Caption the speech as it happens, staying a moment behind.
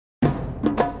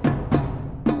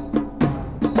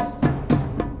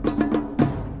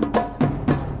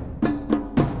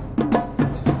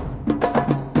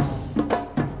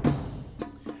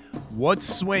What's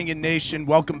swinging, Nation?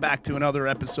 Welcome back to another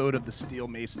episode of the Steel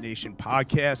Mace Nation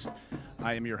podcast.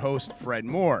 I am your host, Fred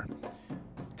Moore.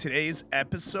 Today's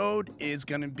episode is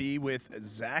going to be with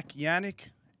Zach Yannick,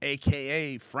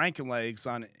 a.k.a. Frankenlegs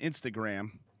on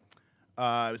Instagram.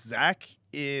 Zach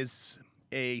is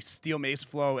a Steel Mace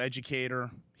Flow educator.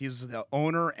 He's the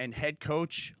owner and head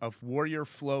coach of Warrior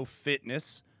Flow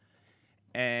Fitness,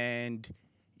 and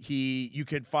you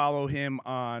could follow him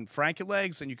on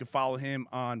Frankenlegs, and you could follow him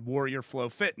on Warrior Flow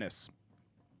Fitness.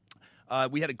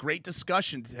 We had a great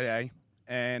discussion today,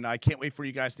 and I can't wait for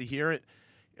you guys to hear it.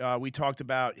 We talked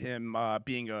about him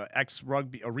being a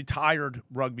retired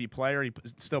rugby player. He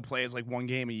still plays like one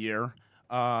game a year.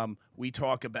 We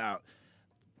talk about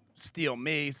Steel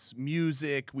Mace,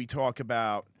 music. We talk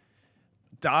about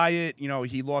diet. You know,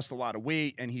 he lost a lot of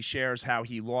weight, and he shares how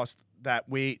he lost that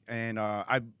weight, and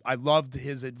I loved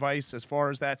his advice as far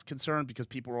as that's concerned, because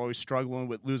people are always struggling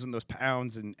with losing those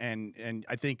pounds, and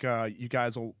I think you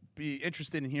guys will be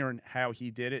interested in hearing how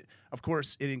he did it. Of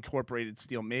course, it incorporated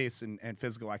Steel Mace and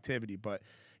physical activity, but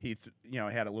he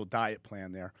had a little diet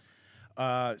plan there.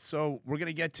 So we're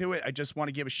gonna get to it. I just want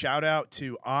to give a shout out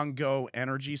to Ongo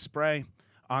Energy Spray.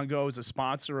 Ongo is a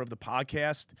sponsor of the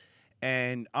podcast.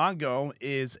 And Ongo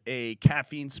is a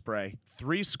caffeine spray.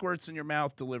 3 squirts in your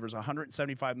mouth delivers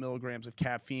 175 milligrams of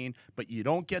caffeine, but you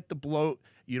don't get the bloat,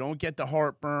 you don't get the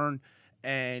heartburn,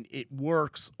 and it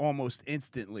works almost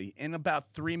instantly. In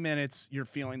about 3 minutes, you're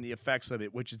feeling the effects of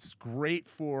it, which is great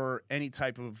for any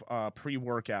type of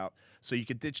pre-workout. So you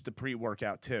could ditch the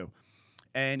pre-workout too.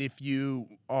 And if you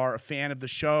are a fan of the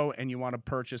show and you want to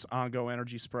purchase Ongo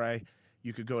Energy Spray,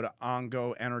 you could go to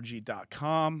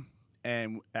ongoenergy.com.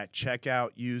 And at checkout,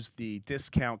 use the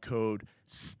discount code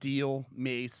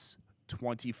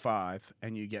SteelMace25,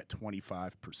 and you get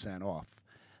 25% off.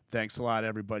 Thanks a lot,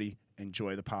 everybody.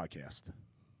 Enjoy the podcast.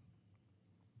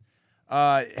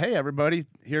 Hey, everybody.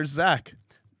 Here's Zach.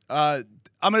 I'm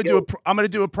gonna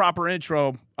do a proper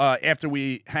intro after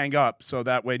we hang up, so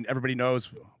that way everybody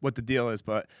knows what the deal is.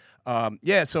 But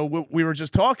so what we were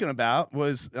just talking about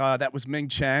was that was Ming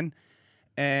Chen,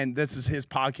 and this is his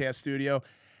podcast studio.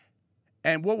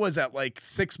 And what was that, like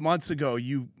 6 months ago?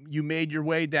 You made your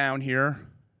way down here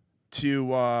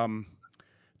to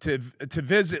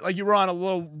visit. Like, you were on a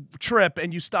little trip,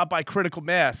 and you stopped by Critical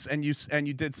Mass, and you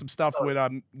did some stuff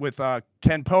with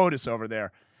Ken POTUS over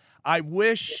there. I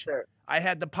wish I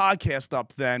had the podcast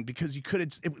up then, because you could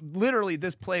have. Literally,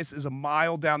 this place is a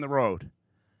mile down the road.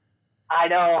 I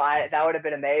know. That would have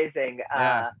been amazing.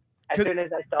 Yeah. As soon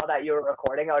as I saw that you were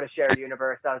recording out of Shared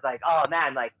Universe, I was like, oh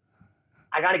man, like,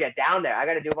 I got to get down there. I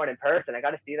got to do one in person. I got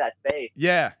to see that space.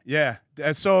 Yeah.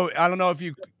 So I don't know if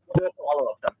you... We'll do a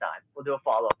follow-up sometime. We'll do a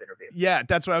follow-up interview. Yeah,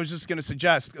 that's what I was just going to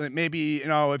suggest. Maybe,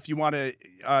 if you want to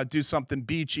do something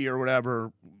beachy or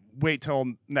whatever, wait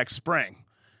till next spring.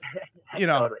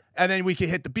 Totally. And then we can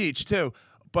hit the beach too.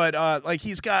 But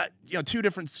he's got 2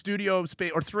 different studio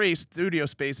space, or 3 studio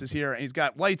spaces here, and he's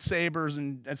got lightsabers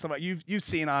and stuff like you've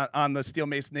seen on the Steel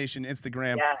Mace Nation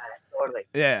Instagram. Yeah. Totally.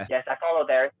 Yeah. Yes, I follow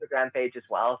their Instagram page as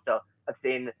well, so I've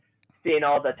seen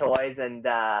all the toys and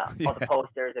all the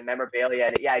posters and memorabilia,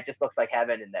 and it just looks like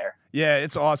heaven in there. Yeah,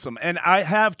 it's awesome. And I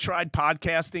have tried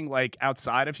podcasting like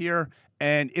outside of here,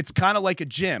 and it's kind of like a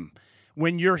gym.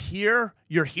 When you're here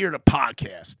to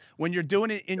podcast. When you're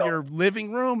doing it in your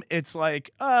living room, it's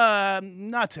like,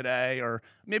 not today, or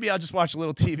maybe I'll just watch a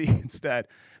little TV instead.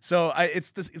 So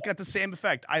it's got the same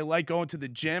effect. I like going to the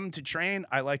gym to train.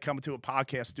 I like coming to a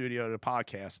podcast studio to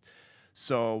podcast.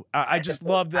 So I just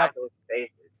love that. Those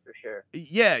spaces, for sure.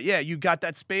 Yeah, you got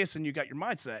that space and you got your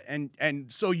mindset,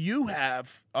 and so you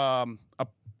have a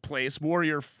place,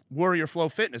 Warrior Flow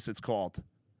Fitness, it's called.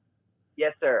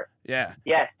 Yes, sir. Yeah.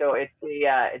 Yes. So it's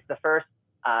the first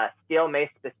Steel Mace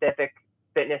specific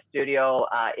fitness studio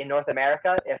in North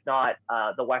America, if not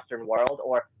the Western world,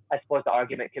 or I suppose the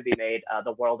argument could be made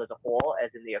the world as a whole, as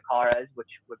in the Akaras, which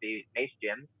would be Mace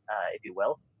gyms, if you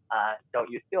will, don't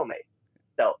use Steel Mace.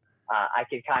 So I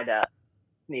can kind of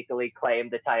sneakily claim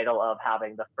the title of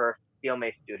having the first Steel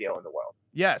Mace studio in the world.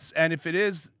 Yes, and if it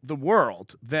is the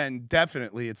world, then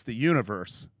definitely it's the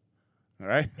universe. All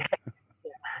right.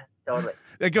 Totally.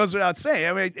 That goes without saying.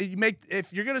 I mean,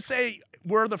 if you're gonna say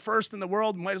we're the first in the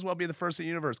world, might as well be the first in the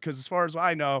universe, because as far as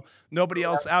I know, nobody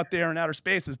else out there in outer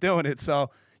space is doing it.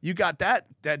 So you got that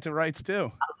dead to rights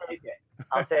too.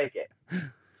 I'll take it.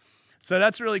 So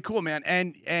that's really cool, man.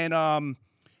 And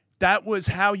that was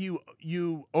how you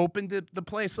opened the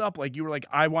place up. Like, you were like,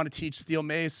 I want to teach Steel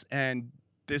Mace, and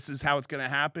this is how it's gonna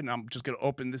happen. I'm just gonna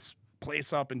open this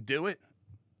place up and do it.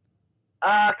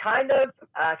 Kind of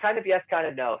yes, kind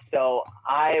of no. So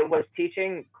I was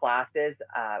teaching classes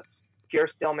pure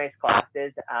steel mace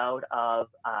classes out of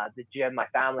the gym my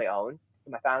family owns.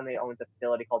 So my family owns a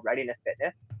facility called Readiness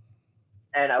Fitness,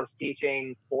 and I was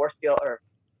teaching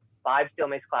five steel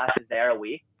mace classes there a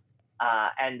week.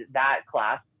 And that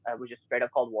class was just straight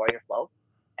up called Warrior Flow,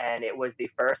 and it was the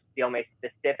first steel mace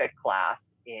specific class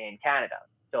in Canada.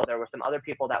 So there were some other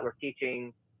people that were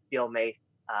teaching steel mace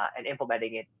and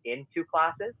implementing it into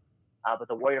classes, but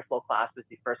the Warrior Flow class was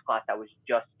the first class that was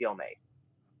just steel mace.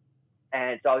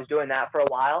 And so I was doing that for a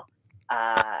while,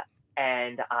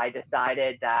 and I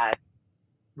decided that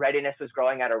Readiness was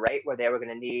growing at a rate where they were going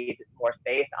to need more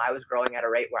space. I was growing at a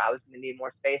rate where I was going to need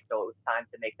more space, so it was time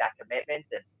to make that commitment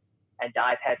and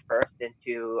dive headfirst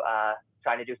into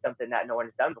trying to do something that no one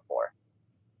has done before,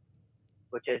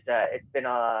 which is it's been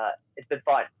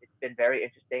fun. It's been very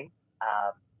interesting,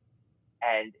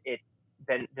 and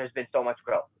there's been so much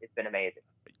growth. It's been amazing.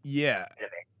 Yeah,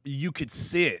 you could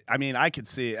see it. I mean, I could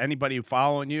see it. Anybody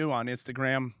following you on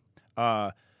Instagram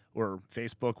or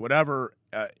Facebook, whatever,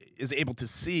 is able to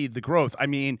see the growth. I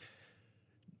mean,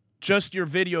 just your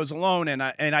videos alone, and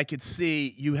I could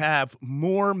see you have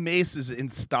more maces in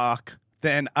stock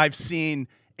than I've seen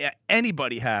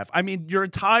anybody have. I mean, your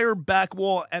entire back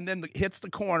wall, and then hits the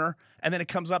corner, and then it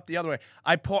comes up the other way.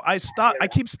 I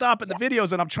keep stopping the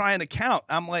videos, and I'm trying to count.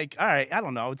 I'm like, all right, I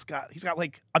don't know. He's got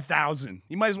like 1,000.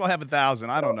 You might as well have 1,000.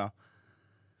 I don't know.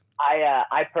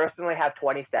 I personally have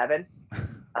 27.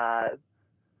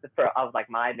 Of like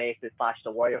my maces /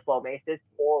 the Warrior Flow maces,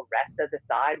 4 rest of the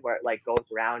side where it like goes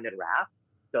round and wraps.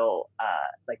 So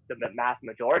like the vast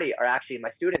majority are actually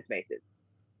my students' maces.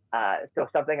 So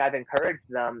something I've encouraged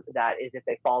them that is if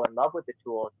they fall in love with the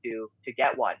tool to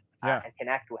get one and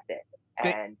connect with it.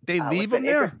 And they leave them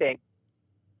there?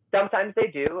 Sometimes they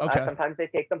do. Okay. Sometimes they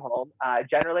take them home.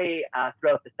 Generally,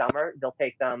 throughout the summer, they'll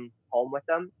take them home with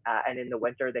them. And in the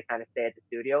winter, they kind of stay at the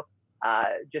studio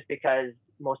just because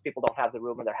most people don't have the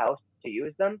room in their house to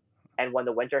use them. And when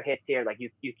the winter hits here, like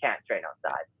you can't train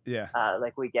outside. Yeah.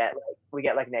 Like we get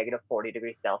like negative 40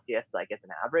 degrees Celsius, like as an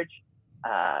average.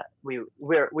 We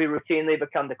routinely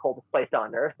become the coldest place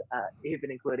on earth,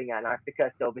 even including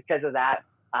Antarctica. So because of that,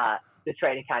 the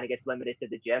training kind of gets limited to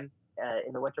the gym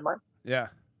in the winter months. Yeah.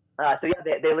 So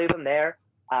yeah, they leave them there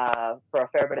for a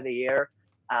fair bit of the year.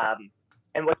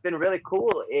 And what's been really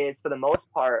cool is, for the most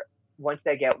part, once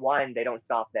they get one, they don't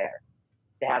stop there.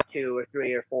 They have 2 or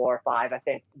 3 or 4 or 5. I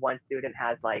think one student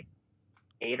has like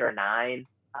 8 or 9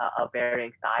 of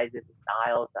varying sizes and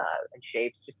styles and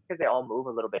shapes, just because they all move a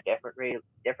little bit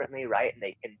differently, right? And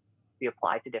they can be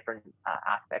applied to different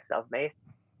aspects of mace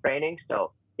training.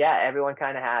 So yeah, everyone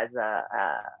kind of has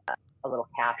a little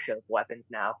cache of weapons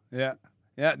now. Yeah,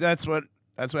 that's what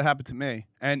happened to me.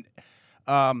 And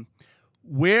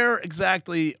where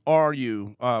exactly are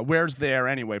you? Where's there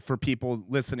anyway for people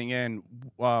listening in?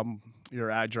 Your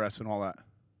address and all that.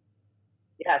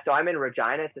 Yeah, so I'm in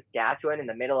Regina, Saskatchewan, in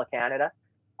the middle of Canada,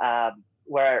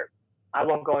 where I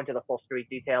won't go into the full street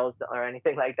details or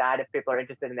anything like that. If people are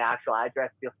interested in the actual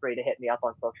address, feel free to hit me up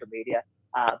on social media.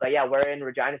 But yeah, we're in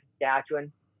Regina,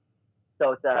 Saskatchewan.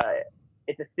 So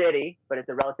it's a city, but it's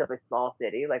a relatively small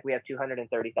city. Like we have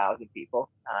 230,000 people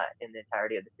in the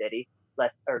entirety of the city,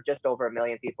 just over 1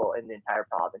 million people in the entire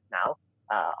province now.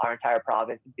 Our entire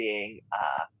province being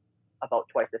about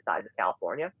twice the size of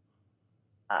California.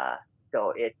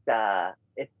 So it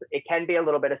can be a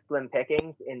little bit of slim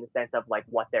pickings in the sense of like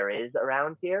what there is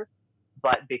around here,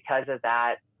 but because of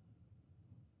that,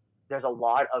 there's a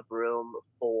lot of room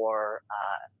for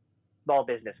small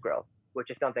business growth,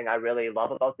 which is something I really love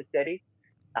about the city.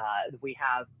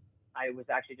 I was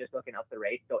actually just looking up the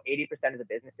rates. So 80% of the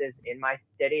businesses in my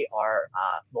city are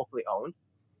locally owned,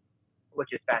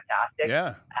 which is fantastic.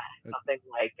 Yeah. Something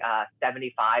like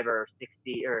 75 or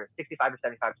 60 or 65 or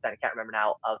 75%, I can't remember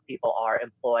now, of people are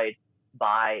employed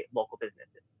by local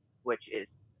businesses, which is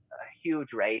a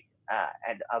huge rate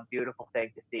and a beautiful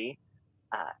thing to see.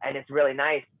 And it's really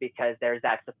nice because there's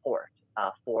that support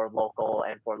for local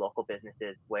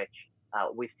businesses, which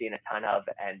we've seen a ton of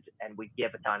and we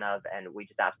give a ton of, and we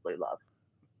just absolutely love.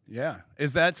 Yeah.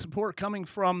 Is that support coming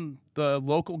from the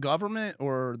local government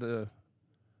or the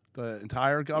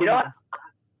entire government? You know what?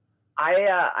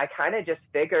 I kind of just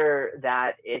figure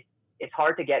that it's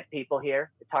hard to get people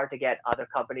here. It's hard to get other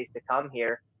companies to come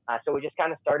here. So we just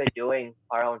kind of started doing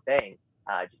our own thing,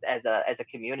 just as a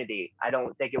community. I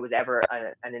don't think it was ever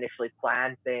an initially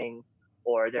planned thing,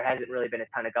 or there hasn't really been a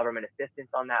ton of government assistance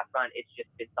on that front. It's just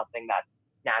been something that's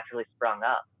naturally sprung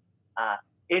up.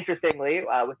 Interestingly,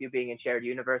 with you being in shared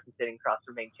universe and sitting across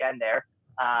from Ming Chen there,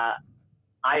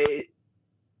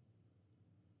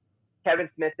 Kevin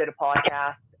Smith did a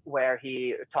podcast where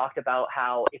he talked about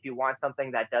how if you want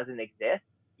something that doesn't exist,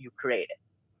 you create it.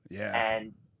 Yeah.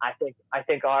 And I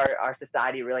think our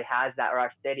society really has that, or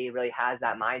our city really has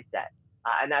that mindset,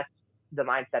 and that's the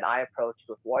mindset I approached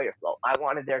with Warrior Flow. I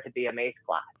wanted there to be a mace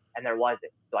class, and there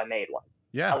wasn't, so I made one.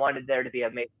 I Yeah. wanted there to be a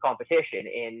mace competition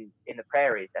in the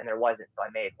prairies, and there wasn't, so I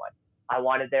made one. I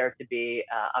wanted there to be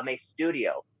a mace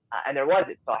studio, and there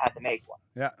wasn't, so I had to make one.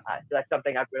 Yeah. So that's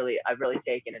something I've really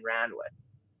taken and ran with,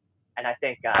 and I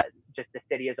think just the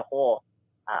city as a whole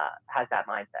has that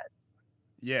mindset.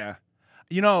 Yeah.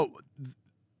 You know,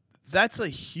 that's a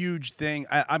huge thing.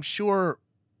 I'm sure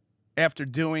after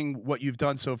doing what you've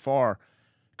done so far,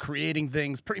 creating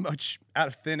things pretty much out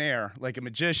of thin air, like a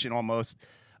magician almost,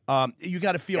 you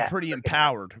got to feel Yeah, pretty freaking that.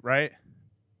 empowered, right?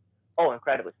 Oh,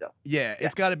 incredibly so. Yeah, Yeah.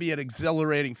 it's got to be an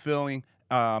exhilarating feeling.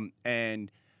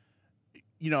 And,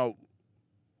 you know,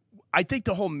 I think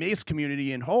the whole mace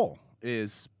community in whole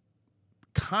is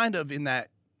kind of in that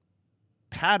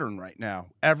pattern right now.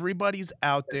 Everybody's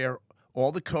out there,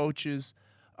 all the coaches.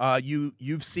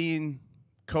 You've seen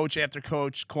coach after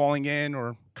coach calling in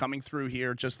or coming through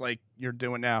here, just like you're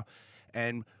doing now,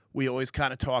 and we always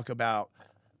kind of talk about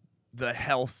the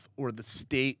health or the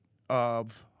state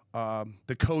of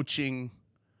the coaching.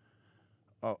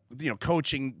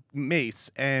 Coaching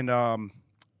mace, and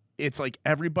it's like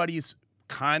everybody's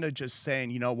kind of just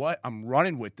saying, you know what, I'm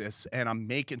running with this and I'm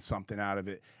making something out of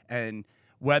it. And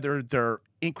whether they're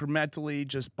incrementally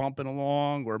just bumping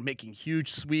along or making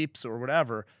huge sweeps or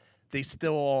whatever, they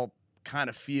still all kind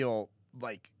of feel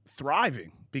like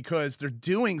thriving because they're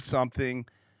doing something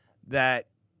that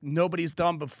nobody's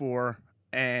done before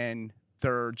and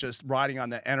they're just riding on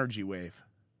the energy wave.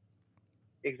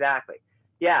 Exactly.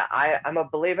 Yeah, I'm a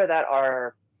believer that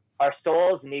our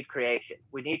souls need creation.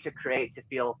 We need to create to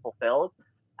feel fulfilled,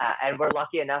 and we're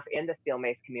lucky enough in the steel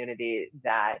mace community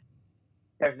that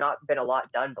there's not been a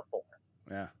lot done before.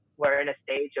 Yeah. We're in a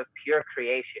stage of pure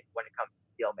creation when it comes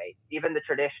to steel mace. Even the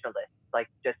traditionalists, like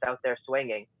just out there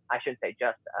swinging, I shouldn't say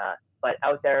just, but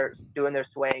out there doing their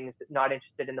swings, not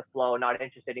interested in the flow, not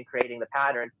interested in creating the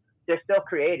pattern, they're still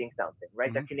creating something,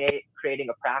 right? Mm-hmm. They're creating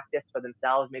a practice for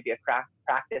themselves, maybe a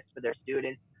practice for their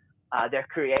students. They're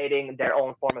creating their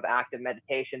own form of active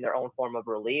meditation, their own form of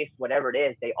release, whatever it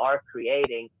is, they are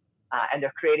creating, and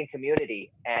they're creating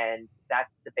community. And that's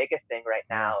the biggest thing right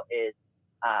Yeah. now is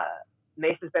uh,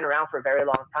 Mace has been around for a very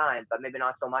long time, but maybe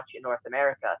not so much in North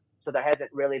America. So there hasn't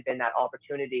really been that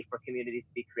opportunity for communities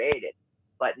to be created.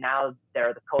 But now there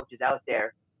are the coaches out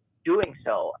there doing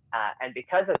so. And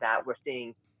because of that, we're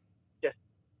seeing just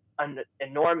an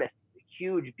enormous,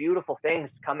 huge, beautiful things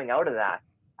coming out of that.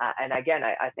 And again,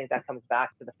 I think that comes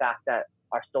back to the fact that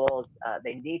our souls,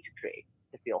 they need to create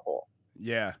to feel whole.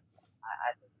 Yeah.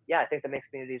 I think the mixed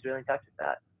community is really in touch with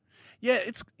that. Yeah,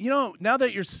 it's now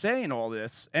that you're saying all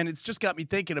this, and it's just got me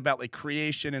thinking about like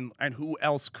creation and who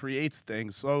else creates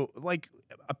things. So like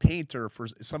a painter, for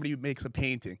somebody who makes a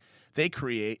painting, they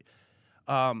create.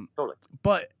 Totally.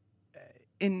 But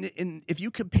in if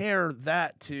you compare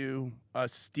that to a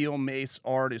steel mace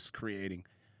artist creating,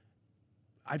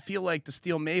 I feel like the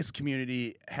steel mace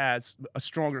community has a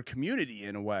stronger community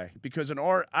in a way because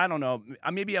I don't know,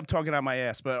 maybe I'm talking out my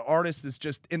ass, but an artist is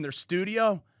just in their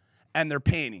studio and they're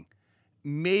painting.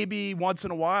 Maybe once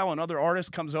in a while another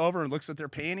artist comes over and looks at their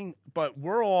painting, but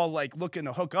we're all like looking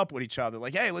to hook up with each other.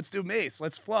 Like, hey, let's do mace,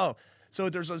 let's flow. So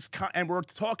there's this, and we're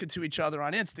talking to each other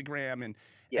on Instagram and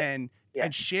Yeah. and Yeah.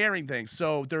 and sharing things.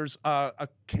 So there's a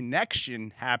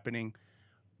connection happening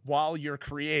while you're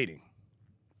creating.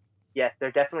 Yes,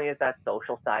 there definitely is that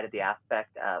social side of the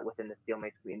aspect within the steel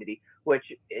mace community,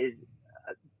 which is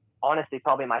honestly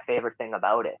probably my favorite thing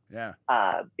about it. Yeah.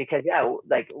 Because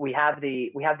like we have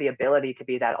the ability to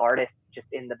be that artist just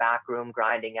in the back room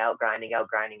grinding out,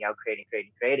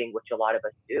 creating, which a lot of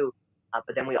us do.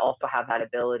 But then we also have that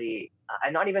ability,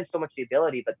 and not even so much the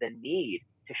ability, but the need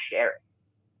to share it.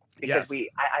 Because Yes.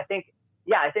 I think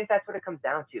that's what it comes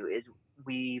down to is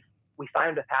we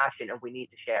find a passion and we need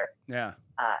to share it. Yeah.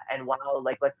 And while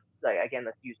let's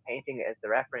use painting as the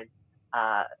reference.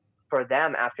 For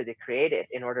them, after they create it,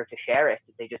 in order to share it,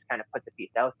 they just kind of put the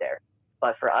piece out there.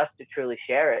 But for us to truly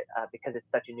share it, because it's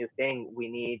such a new thing, we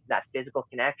need that physical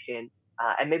connection,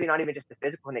 and maybe not even just the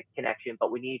physical connection, but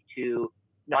we need to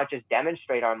not just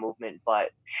demonstrate our movement, but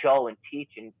show and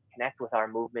teach and connect with our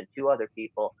movement to other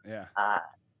people. Yeah.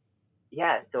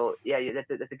 So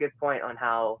that's a good point on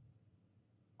how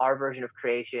our version of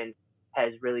creation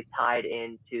has really tied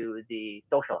into the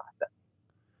social aspect.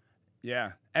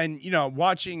 Yeah. And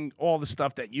watching all the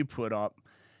stuff that you put up,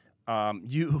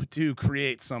 you do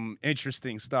create some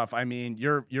interesting stuff. I mean,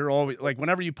 you're always like,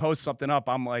 whenever you post something up,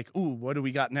 I'm like, ooh, what do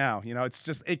we got now? You know, it's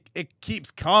just it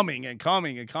keeps coming and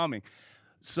coming and coming.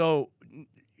 So,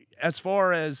 as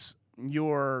far as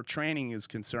your training is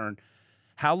concerned,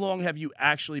 how long have you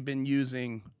actually been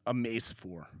using a mace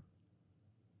for?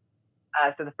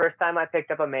 So the first time I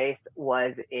picked up a mace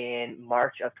was in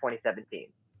March of 2017.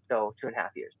 So 2.5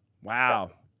 years. So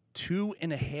Wow,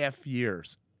 2.5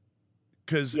 years.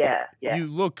 Because yeah, yeah. you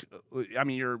look, I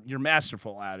mean, you're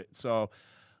masterful at it. So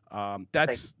Like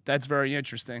that's very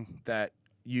interesting that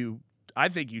you. I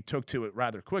think you took to it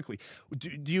rather quickly. Do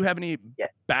you have any yeah,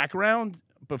 background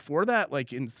before that,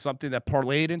 like in something that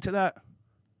parlayed into that?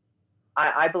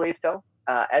 I believe so.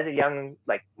 As a young,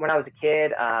 like when I was a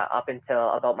kid, up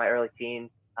until about my early teens,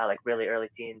 like really early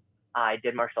teens, I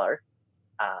did martial arts.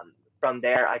 From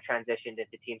there, I transitioned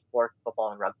into team sports,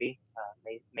 football and rugby,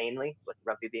 mainly, with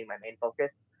rugby being my main focus.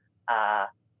 Uh,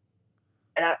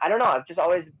 and I don't know, I've just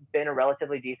always been a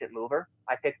relatively decent mover.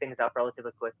 I pick things up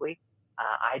relatively quickly.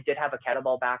 I did have a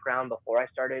kettlebell background before I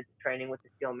started training with the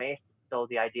steel mace, so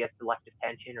the idea of selective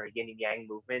tension or yin and yang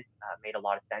movement made a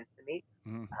lot of sense to me.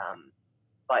 Mhm.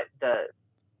 But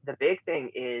the big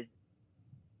thing is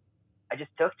I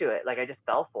just took to it. Like I just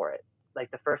fell for it. Like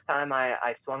the first time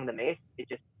I swung the mace, it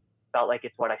just felt like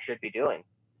it's what I should be doing.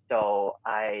 So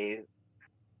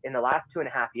in the last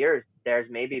 2.5 years, there's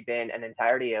maybe been an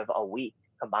entirety of a week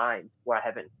combined where I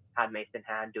haven't had mace in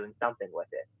hand doing something with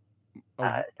it.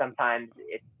 Oh, Sometimes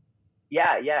it's,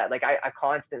 yeah, yeah. Like I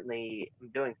constantly am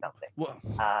doing something. what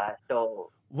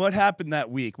So what happened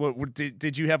that week? What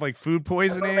did you have like food I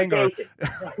was on poisoning or vacation.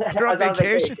 you're I on was on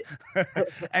vacation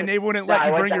vacation. and they wouldn't No, let I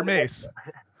you went bring your down to mace?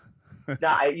 Mexico.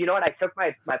 No, you know what? I took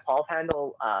my pulse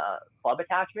handle club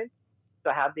attachments. So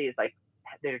I have these like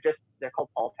they're called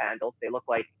pulse handles. They look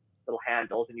like little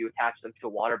handles, and you attach them to a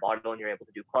water bottle, and you're able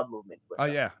to do club movements with Oh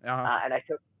them. yeah. And I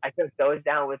took those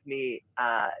down with me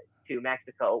to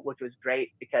Mexico, which was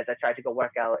great because I tried to go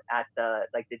work out at the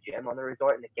gym on the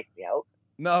resort, and they kicked me out.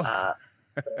 No, Uh,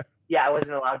 yeah, I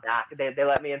wasn't allowed back. They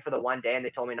let me in for the one day, and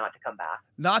they told me not to come back.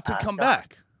 not to come So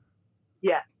back.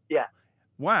 yeah, yeah.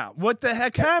 Wow. What the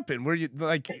heck happened? Were you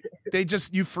like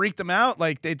you freaked them out?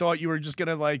 Like they thought you were just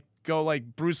gonna like go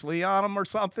like Bruce Lee on them or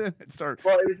something and start.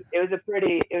 Well, it was a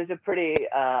pretty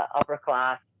upper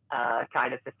class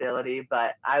kind of facility,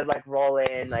 but I would like roll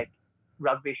in like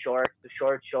rugby shorts, the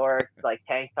short shorts, like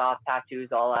tank top, tattoos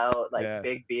all out, like Yeah.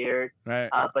 big beard. Right.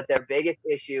 But their biggest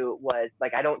issue was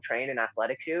like I don't train in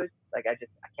athletic shoes. Like I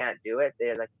can't do it.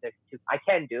 They're too. I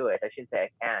can do it. I shouldn't say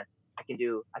I can. I can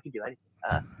do anything.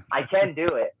 I can do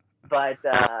it, but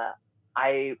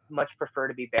I much prefer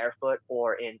to be barefoot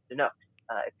or in Sanooks.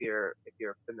 If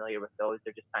you're familiar with those,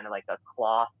 they're just kind of like a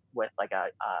cloth with like a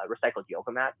recycled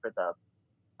yoga mat for the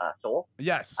sole.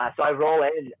 Yes. So I roll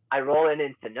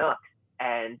in Sanooks,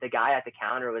 and the guy at the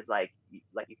counter was like you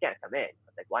can't come in. I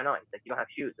was like, why not? He's like, you don't have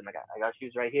shoes. I'm like, I got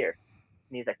shoes right here.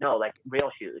 And he's like, no, like real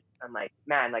shoes. I'm like,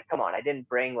 man, like come on, I didn't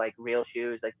bring like real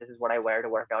shoes. Like this is what I wear to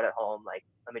work out at home. Like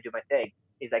let me do my thing.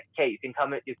 He's like, okay, you can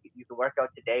come in, you can work out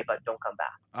today, but don't come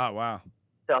back. Oh wow.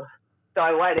 So so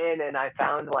I went in and I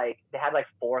found like they had like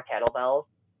four kettlebells.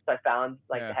 So I found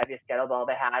like the Yeah. heaviest kettlebell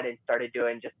they had and started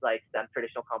doing just like some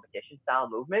traditional competition style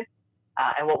movements.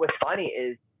 And what was funny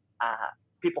is uh,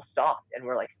 people stopped and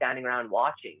were like standing around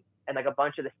watching, and like a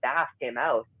bunch of the staff came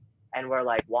out and were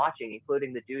like watching,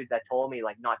 including the dudes that told me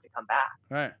like not to come back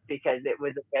Right. because it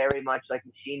was a very much like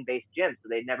machine based gym, so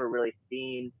they'd never really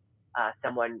seen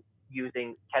someone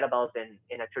using kettlebells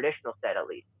in a traditional set at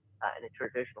least in a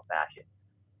traditional fashion.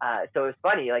 So it was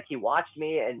funny. Like he watched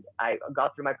me, and I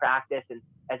got through my practice. And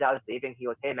as I was leaving, he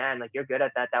goes, "Hey man, like you're good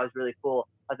at that. That was really cool."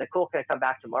 I was like, "Cool. Can I come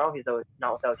back tomorrow?" He's always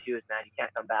not without shoes, man. You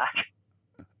can't come back.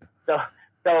 So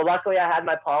so luckily I had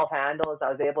my Paul handles. I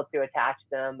was able to attach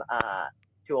them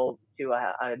to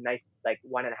a nice like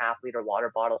 1.5 liter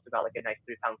water bottle. So got like a nice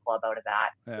 3 pound club out of that.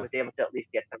 I Yeah. was able to at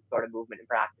least get some sort of movement and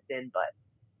practice in, but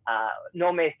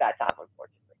no mace that time,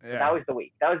 unfortunately. So that Yeah. was the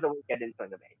week. That was the week I didn't swing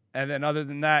the mace. And then other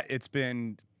than that, it's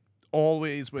been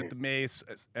always with the mace,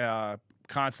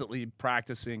 constantly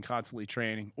practicing, constantly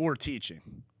training or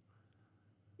teaching.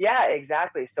 Yeah,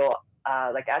 exactly. So,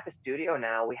 like at the studio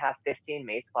now, we have 15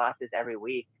 mace classes every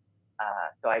week.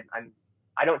 So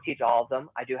I don't teach all of them.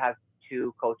 I do have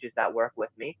two coaches that work with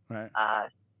me. Right.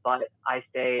 But I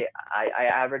say I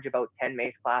average about 10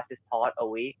 mace classes taught a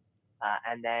week,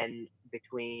 and then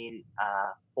between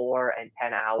 4 and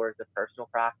 10 hours of personal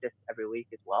practice every week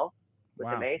as well with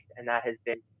the Wow. mace, and that has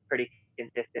been pretty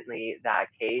consistently that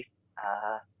case.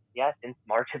 Yeah, since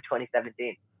March of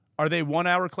 2017. Are they 1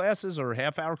 hour classes or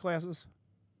half hour classes?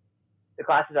 The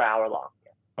classes are hour long.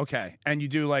 Okay. And you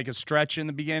do like a stretch in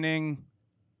the beginning?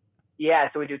 Yeah,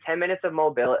 so we do 10 minutes of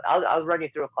mobility. I'll run you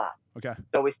through a class. Okay.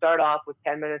 So we start off with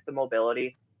 10 minutes of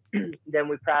mobility. Then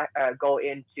we go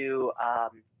into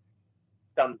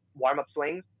some warm-up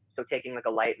swings. So taking like a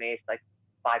light mace, like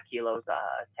 5 kilos,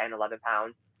 10, 11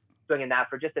 pounds, swinging that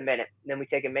for just a minute. And then we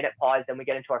take a minute pause. Then we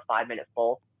get into our 5-minute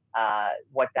full.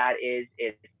 What that is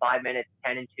 5 minutes,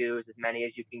 10 and 2s, as many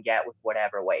as you can get with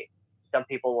whatever weight. Some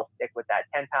people will stick with that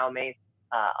 10-pound mace.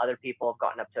 Other people have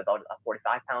gotten up to about a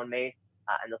 45-pound mace,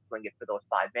 and they'll swing it for those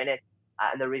 5 minutes.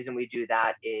 And the reason we do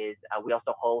that is we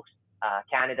also host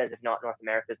Canada's, if not North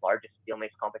America's, largest steel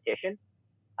mace competition.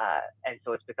 And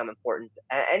so it's become important.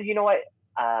 And you know what?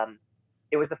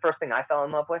 It was the first thing I fell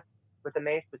in love with the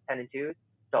mace was 10 and 2s.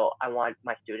 So I want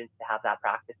my students to have that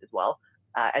practice as well.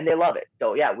 And they love it.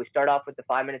 So yeah, we start off with the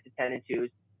 5 minutes of 10 and 2s.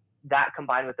 That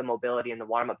combined with the mobility and the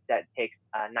warm-up set takes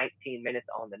 19 minutes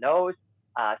on the nose.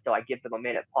 So I give them a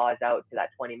minute pause out to that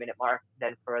 20-minute mark.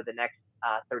 Then for the next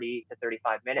 30 to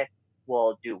 35 minutes,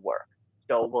 we'll do work.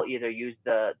 So we'll either use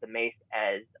the mace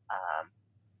as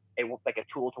like a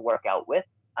tool to work out with.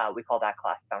 We call that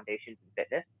class Foundations in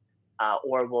Fitness.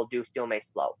 Or we'll do steel mace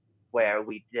flow, where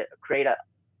we create a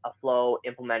flow,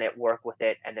 implement it, work with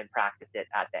it, and then practice it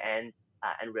at the end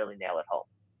and really nail it home.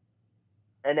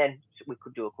 And then we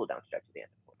could do a cool down stretch at the end,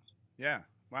 of course. Yeah.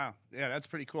 Wow. Yeah, that's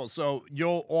pretty cool. So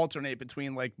you'll alternate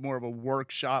between like more of a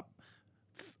workshop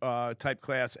type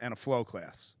class and a flow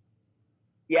class.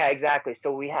 Yeah, exactly.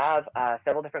 So we have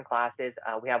several different classes.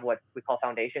 We have what we call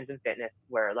Foundations in Fitness,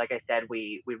 where, like I said,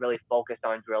 we really focus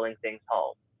on drilling things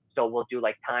home. So we'll do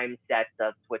like time sets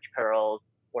of switch curls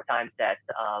or time sets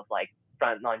of like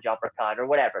front lunge uppercut or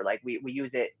whatever. Like we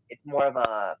use it. It's more of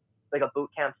a boot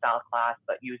camp style class,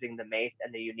 but using the mace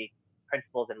and the unique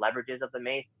principles and leverages of the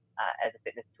mace as a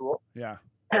fitness tool. Yeah.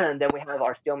 And then we have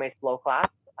our steel mace flow class,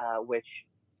 which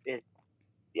is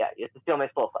it's a steel mace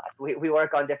flow class. We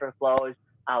work on different flows,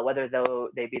 whether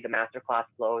they be the masterclass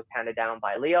flows handed down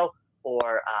by Leo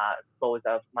or flows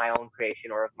of my own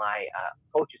creation or of my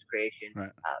coach's creation,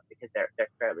 right. Because they're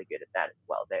fairly good at that as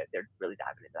well. They're really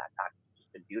diving into that practice. It's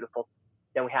just been beautiful.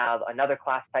 Then we have another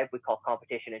class type we call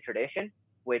competition and tradition,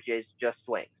 which is just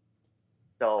swings.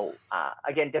 So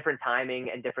again, different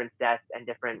timing and different sets and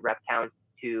different rep counts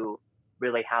to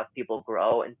really have people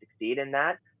grow and succeed in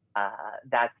that.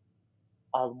 That's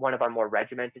one of our more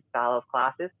regimented style of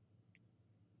classes.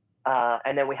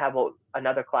 And then we have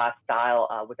another class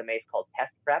style with a mace called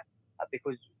test prep,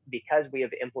 because we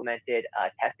have implemented a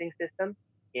testing system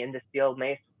in the steel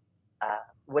mace,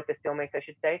 with the steel mace, I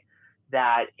should say,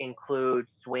 that includes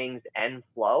swings and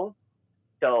flow.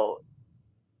 So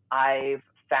I've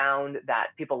found that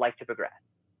people like to progress,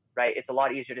 right? It's a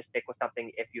lot easier to stick with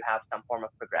something if you have some form of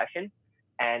progression.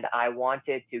 And I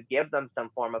wanted to give them some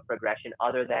form of progression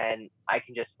other than I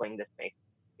can just swing this mace,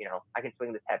 I can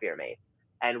swing this heavier mace.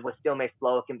 And with steel mace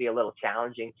flow, it can be a little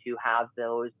challenging to have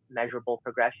those measurable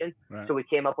progressions. Right. So we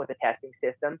came up with a testing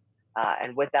system.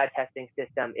 And with that testing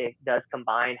system, it does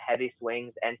combine heavy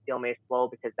swings and steel mace flow,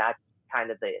 because that's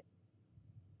kind of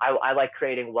I like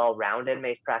creating well-rounded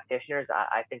mace practitioners.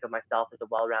 I think of myself as a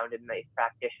well-rounded mace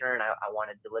practitioner, and I want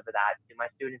to deliver that to my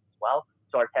students as well.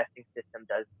 So our testing system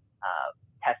does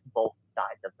test both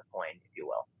sides of the coin, if you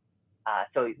will.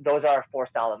 So those are our 4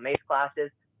 style of mace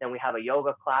classes. Then we have a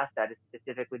yoga class that is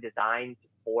specifically designed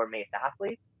for mace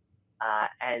athletes.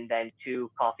 And then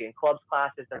 2 coffee and clubs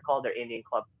classes. They're called their Indian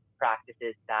club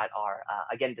practices that are,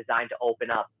 again, designed to open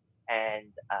up and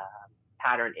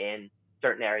pattern in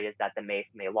certain areas that the mace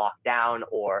may lock down,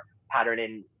 or pattern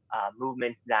in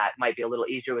movements that might be a little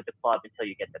easier with the club until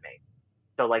you get the mace.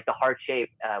 So like the heart shape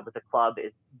with the club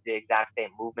is the exact same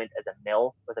movement as a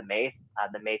mill with a mace.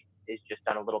 The mace is just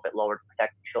done a little bit lower to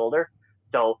protect the shoulder.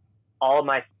 So all of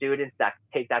my students that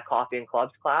take that coffee and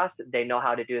clubs class, they know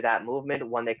how to do that movement.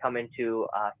 When they come into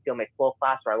steel mace flow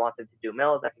class, where I want them to do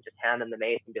mills, I can just hand them the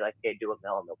mace and be like, "Hey, do a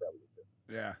mill," and they'll be able to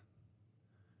do it. Yeah.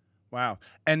 Wow.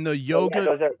 And the yoga.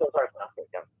 So yeah, those are classes.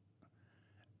 Yeah.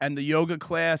 And the yoga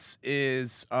class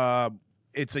is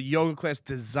it's a yoga class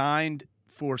designed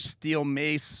for steel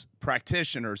mace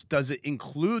practitioners. Does it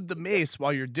include the mace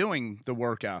while you're doing the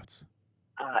workouts?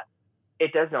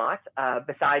 It does not,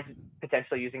 besides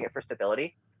potentially using it for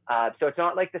stability. So it's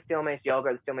not like the steel mace yoga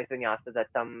or the steel mace vinyasa that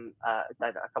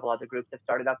that a couple other groups have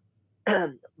started up.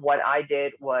 What I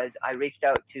did was I reached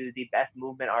out to the best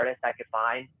movement artist I could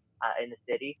find in the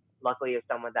city. Luckily, it was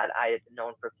someone that I had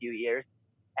known for a few years.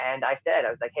 And I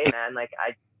was like, "Hey man, like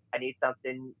I need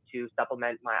something to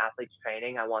supplement my athletes'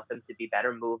 training. I want them to be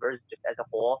better movers just as a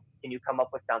whole. Can you come up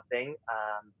with something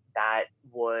that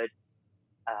would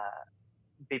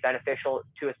be beneficial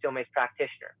to a steel mace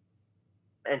practitioner.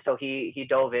 And so he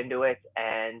dove into it,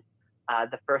 and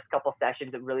the first couple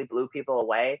sessions, it really blew people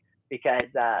away because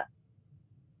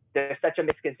there's such a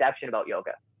misconception about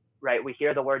yoga, right? We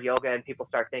hear the word yoga and people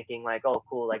start thinking like, oh,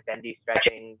 cool, like bendy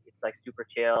stretching. It's like super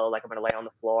chill. Like I'm going to lay on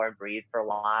the floor and breathe for a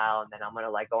while. And then I'm going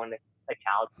to like go into like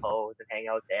child's pose and hang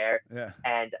out there. Yeah.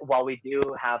 And while we do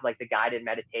have like the guided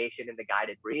meditation and the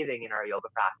guided breathing in our yoga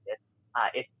practice,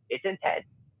 it's intense.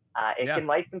 It can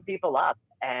light some people up.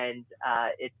 And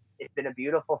it's been a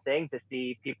beautiful thing to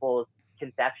see people's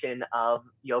conception of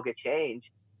yoga change.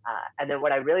 And then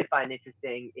what I really find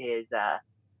interesting is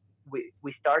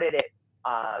we started it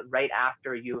right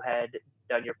after you had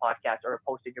done your podcast or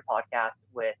posted your podcast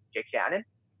with Jake Shannon.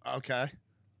 Okay.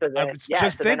 So then, I was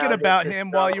just thinking about him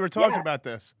while you were talking about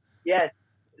this. Yes.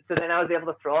 So then I was able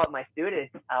to throw out my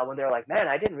students when they were like, man,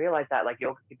 I didn't realize that like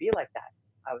yoga could be like that.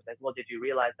 I was like, well, did you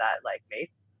realize that like mace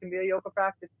can be a yoga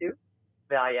practice too?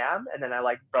 Vyayam. And then I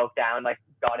like broke down, like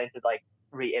got into like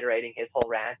reiterating his whole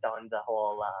rant on the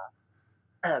whole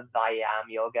Vyayam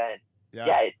yoga.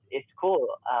 And it's cool.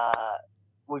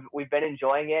 We've been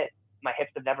enjoying it. My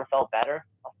hips have never felt better.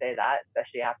 I'll say that,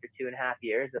 especially after 2.5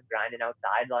 years of grinding out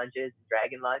side lunges,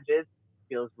 dragon lunges.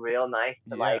 Feels real nice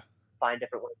to like find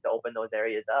different ways to open those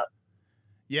areas up.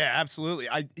 Yeah, absolutely.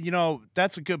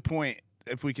 That's a good point.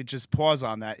 If we could just pause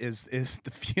on that, is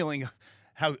the feeling of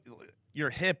how your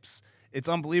hips, it's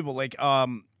unbelievable. Like,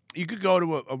 you could go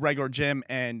to a regular gym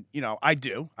and, I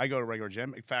go to a regular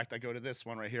gym. In fact, I go to this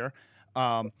one right here.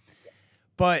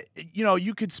 But,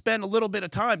 you could spend a little bit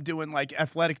of time doing like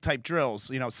athletic type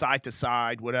drills, side to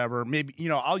side, whatever. Maybe,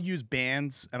 I'll use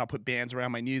bands and I'll put bands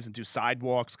around my knees and do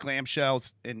sidewalks,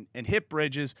 clamshells and hip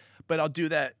bridges. But I'll do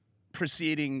that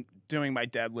preceding doing my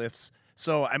deadlifts.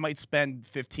 So I might spend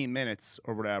 15 minutes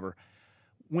or whatever.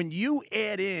 When you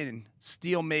add in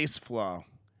steel mace flow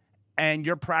and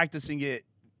you're practicing it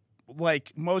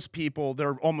like most people,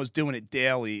 they're almost doing it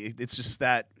daily. It's just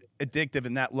that addictive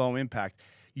and that low impact.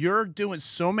 You're doing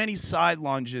so many side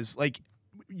lunges, like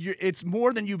it's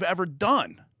more than you've ever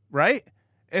done, right?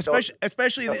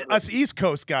 Especially us East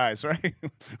Coast guys, right?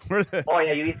 Oh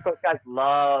yeah, you East Coast guys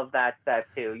love that set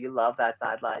too. You love that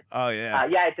sideline. Oh yeah.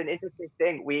 Yeah, it's an interesting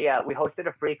thing. We hosted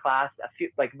a free class a few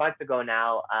like months ago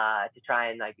now to try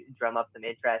and like drum up some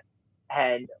interest.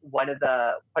 And one of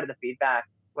the pieces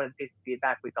of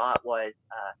feedback we got was,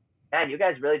 man, you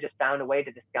guys really just found a way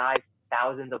to disguise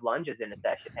thousands of lunges in a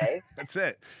session, hey? That's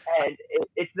it. And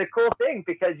it's the cool thing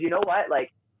because you know what?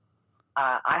 Like,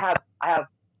 I have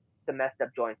some messed up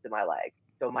joints in my leg.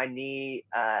 So my knee,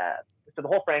 so the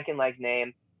whole Franken leg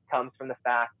name comes from the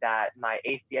fact that my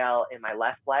ACL in my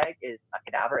left leg is a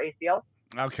cadaver ACL.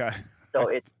 Okay. So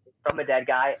it's from a dead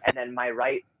guy, and then my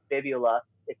right fibula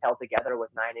is held together with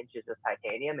 9 inches of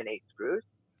titanium and 8 screws.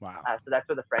 Wow. So that's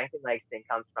where the Franken leg thing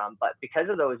comes from. But because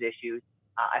of those issues,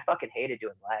 I fucking hated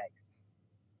doing legs.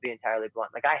 Be entirely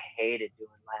blunt, like I hated doing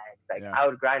legs. Like I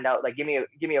would grind out, like give me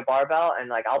a barbell and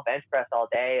like I'll bench press all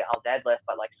day, I'll deadlift,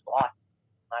 but like squats,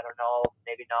 I don't know,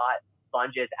 maybe not.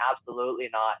 Lunges, absolutely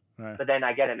not. Right. But then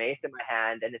I get a mace in my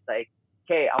hand and it's like,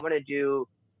 okay, I'm gonna do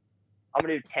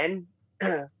 10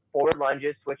 forward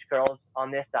lunges, switch curls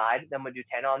on this side, then I'm gonna do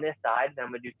 10 on this side, then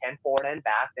I'm gonna do 10 forward and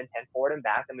back, then 10 forward and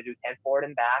back, then I'm gonna do 10 forward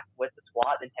and back with the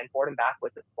squat, then 10 forward and back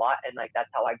with the squat, and like that's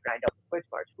how I grind out the switch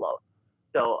march flow.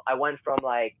 So I went from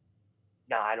like,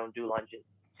 no, I don't do lunges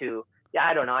to,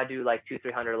 I don't know, I do like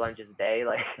 200-300 lunges a day.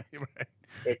 Like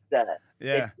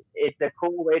right. It's a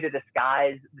cool way to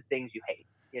disguise the things you hate.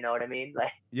 You know what I mean?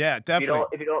 Like, yeah, definitely.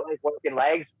 If you don't like working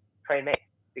legs, train mace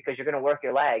because you're going to work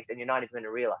your legs and you're not even going to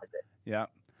realize it. Yeah.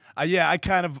 I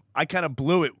kind of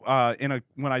blew it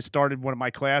when I started one of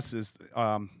my classes.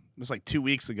 It was like 2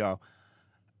 weeks ago.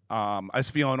 I was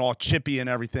feeling all chippy and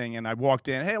everything, and I walked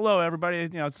in. Hey, hello, everybody.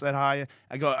 Said hi.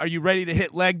 I go, are you ready to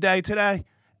hit leg day today?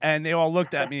 And they all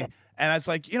looked at me, and I was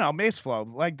like, mace flow,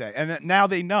 leg day. And now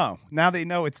they know. Now they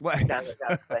know it's legs.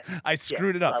 I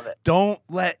screwed it up. Don't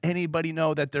let anybody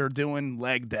know that they're doing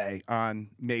leg day on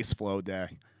mace flow day.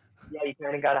 Yeah, you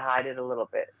kind of got to hide it a little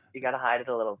bit.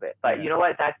 But you know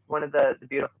what? That's one of the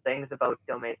beautiful things about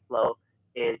steel mace flow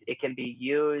is it can be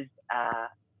used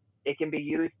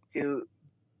to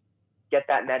get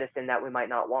that medicine that we might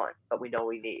not want, but we know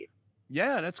we need.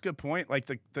 Yeah, that's a good point. Like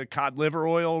the cod liver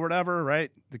oil or whatever, right?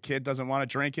 The kid doesn't want to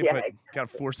drink it, but exactly. Got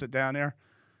to force it down there.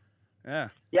 Yeah.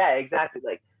 Yeah, exactly.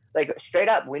 Like straight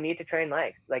up, we need to train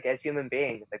legs. Like as human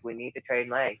beings, like we need to train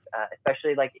legs,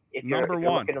 especially like if you're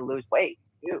looking to lose weight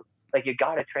too. Like you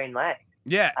got to train legs.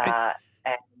 Yeah.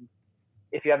 And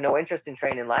if you have no interest in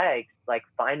training legs, like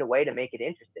find a way to make it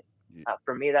interesting.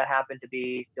 For me, that happened to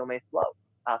be steel mace flow.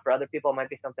 For other people, it might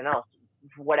be something else.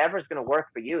 Whatever's going to work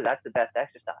for you, that's the best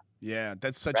exercise. Yeah,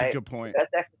 that's such a Right? good The point.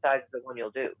 best exercise is the one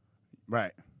you'll do.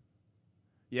 Right.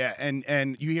 Yeah,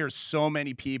 and you hear so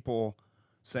many people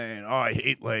saying, "Oh, I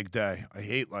hate leg day. I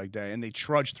hate leg day," and they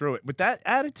trudge through it. With that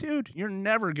attitude, you're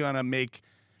never gonna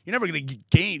get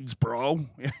gains, bro.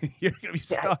 You're gonna be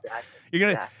Yeah, stuck. exactly. You're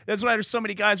gonna. Exactly. That's why there's so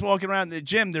many guys walking around in the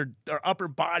gym. Their upper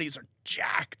bodies are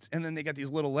jacked, and then they got these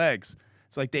little legs.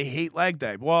 It's like they hate leg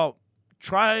day. Well,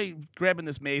 try grabbing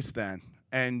this mace then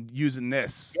and using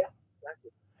this. Yeah,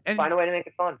 exactly. And Find a way to make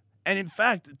it fun. and in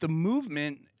fact, the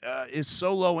movement is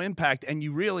so low impact, and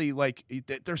you really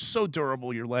they're so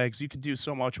durable. Your legs, you can do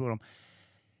so much with them.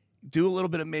 Do a little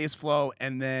bit of mace flow,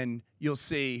 and then you'll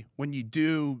see when you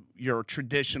do your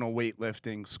traditional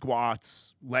weightlifting,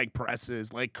 squats, leg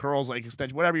presses, leg curls, leg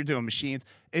extension, whatever you're doing, machines.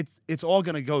 It's all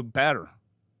gonna go better.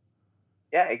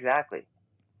 Yeah, exactly.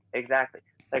 Exactly.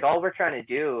 Like all we're trying to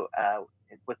do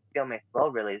with Steel Mace Flow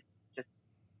really is just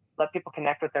let people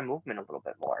connect with their movement a little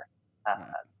bit more. Uh,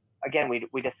 Again, we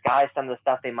disguise some of the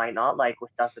stuff they might not like with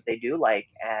stuff that they do like,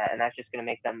 and that's just going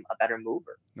to make them a better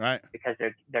mover. Right. Because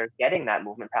they're getting that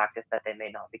movement practice that they may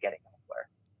not be getting elsewhere.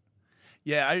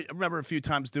 Yeah, I remember a few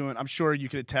times doing. I'm sure you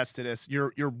could attest to this.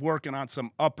 You're working on some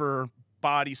upper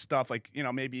body stuff, like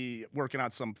maybe working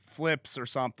on some flips or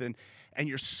something, and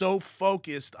you're so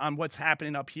focused on what's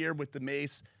happening up here with the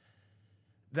mace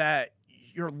that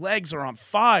your legs are on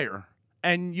fire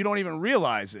and you don't even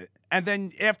realize it. And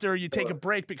then after you take a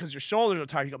break because your shoulders are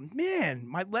tired, you go, man,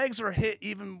 my legs are hit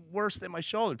even worse than my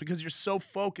shoulders because you're so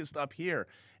focused up here.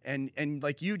 And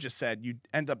like you just said, you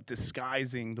end up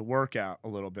disguising the workout a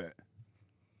little bit.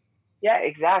 Yeah,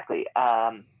 exactly.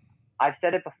 I've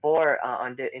said it before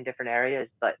in different areas,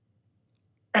 but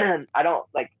I don't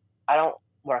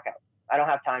work out. I don't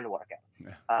have time to work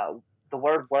out. Yeah. The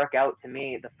word workout to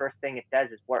me, the first thing it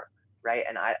says is work, right?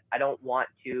 And I don't want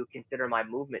to consider my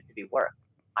movement to be work.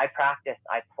 I practice,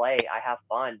 I play, I have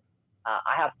fun.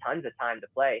 I have tons of time to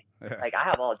play. Yeah. Like I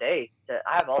have all day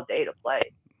to play.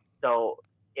 So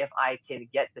if I can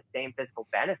get the same physical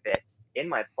benefit in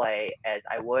my play as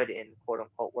I would in quote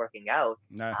unquote working out,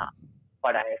 Nah.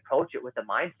 but I approach it with the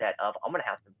mindset of I'm gonna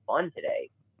have some fun today,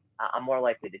 I'm more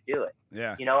likely to do it.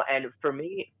 Yeah. And for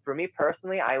me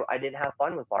personally, I didn't have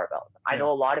fun with barbells. I Yeah.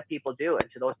 know a lot of people do,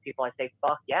 and to those people I say,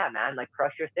 fuck yeah, man, like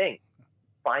crush your thing,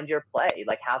 find your play,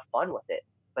 like have fun with it.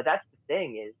 But that's the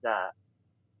thing is,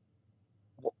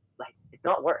 like it's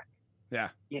not work. Yeah.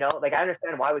 Like I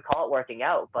understand why we call it working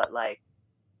out, but like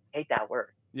hate that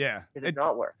word. Yeah. Because it's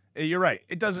not work. You're right.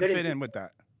 It doesn't fit in with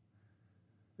that.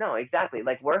 No, exactly.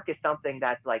 Like work is something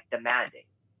that's like demanding.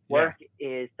 Work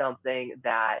is something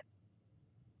that,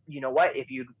 you know what, if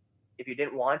you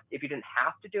didn't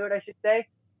have to do it, I should say,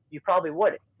 you probably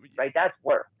wouldn't, right? That's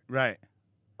work. Right.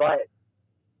 But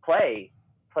play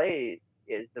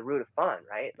is the root of fun,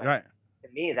 right? Like, right. To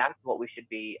me, that's what we should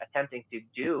be attempting to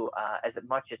do as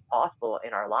much as possible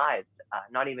in our lives,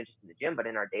 not even just in the gym, but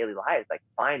in our daily lives. Like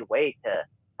find ways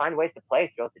to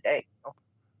play throughout the day.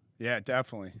 Yeah,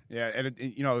 definitely. Yeah, and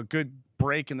a good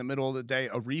break in the middle of the day,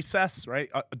 a recess, right?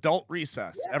 Adult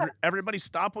recess. Yeah. Everybody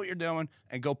stop what you're doing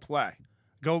and go play.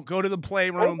 Go to the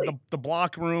playroom, Totally. the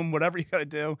block room, whatever you got to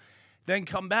do. Then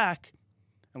come back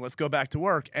and let's go back to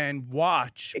work and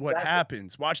watch what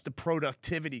happens. Watch the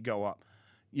productivity go up.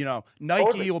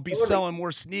 Nike will be selling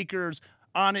more sneakers.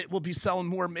 On it, we'll be selling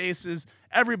more maces.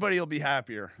 Everybody will be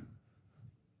happier.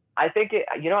 I think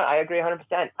I agree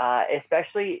 100%.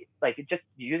 Especially like just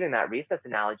using that recess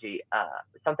analogy.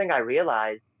 Something I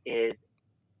realized is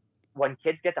when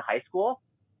kids get to high school,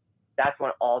 that's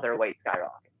when all their weight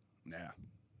skyrockets. Yeah.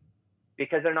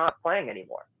 Because they're not playing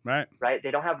anymore. Right. Right.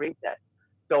 They don't have recess.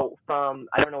 So I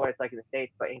don't know what it's like in the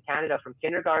States, but in Canada, from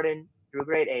kindergarten through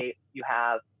grade 8, you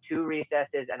have 2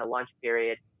 recesses and a lunch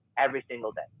period every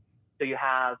single day. So you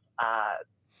have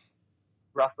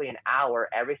roughly an hour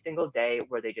every single day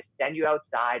where they just send you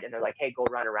outside and they're like, hey, go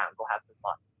run around, go have some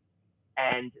fun.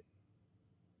 And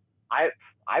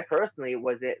I personally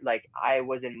was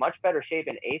in much better shape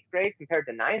in 8th grade compared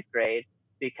to 9th grade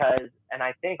and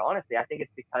I think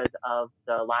it's because of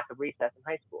the lack of recess in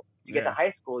high school. You get to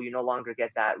high school, you no longer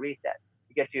get that recess.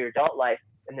 You get to your adult life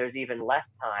and there's even less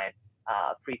time,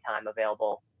 free time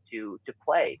available to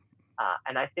play.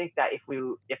 And I think that if we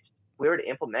were to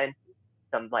implement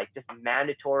some like just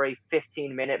mandatory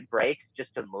 15-minute breaks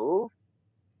just to move,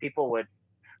 people would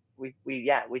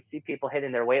we'd see people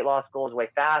hitting their weight loss goals way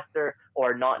faster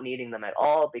or not needing them at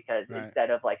all because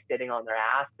instead of like sitting on their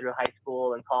ass through high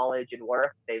school and college and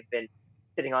work, they've been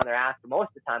sitting on their ass for most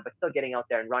of the time, but still getting out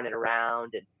there and running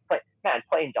around and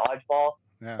playing dodgeball.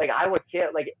 Yeah. Like I would kill,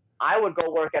 like I would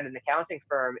go work at an accounting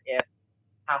firm if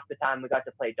half the time we got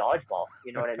to play dodgeball.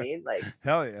 You know what I mean? Like,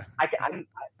 Hell yeah.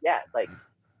 Yeah, like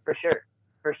for sure,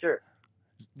 for sure.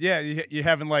 Yeah, you're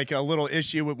having like a little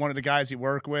issue with one of the guys you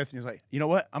work with, and he's like, you know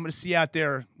what? I'm gonna see you out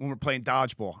there when we're playing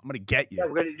dodgeball. I'm gonna get Yeah,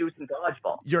 you. we're gonna do some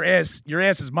dodgeball. Your ass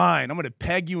is mine. I'm gonna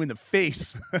peg you in the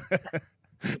face.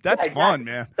 That's Yeah, fun,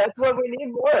 man. that's what we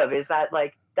need more of. Is that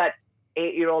like that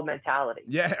 8-year-old mentality?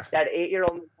 Yeah. That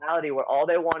 8-year-old mentality where all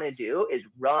they want to do is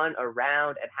run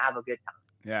around and have a good time.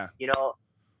 Yeah. You know,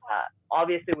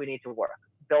 obviously we need to work.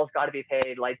 Bills got to be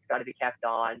paid. Lights got to be kept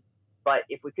on. But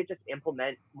if we could just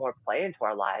implement more play into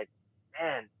our lives,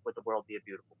 man, would the world be a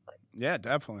beautiful place. Yeah,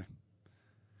 definitely.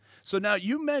 So now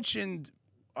you mentioned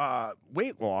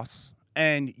weight loss,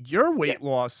 and your weight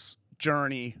loss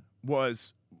journey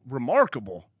was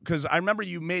remarkable because I remember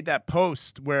you made that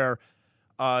post where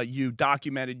you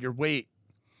documented your weight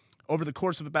over the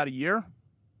course of about a year.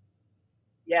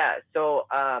 Yeah. So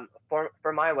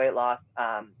for my weight loss,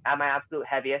 at my absolute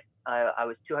heaviest, I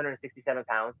was 267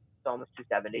 pounds, so almost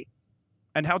 270.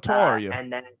 And how tall are you? And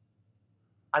then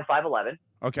I'm 5'11".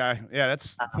 Okay. Yeah,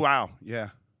 that's wow.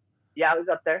 Yeah. Yeah, I was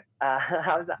up there.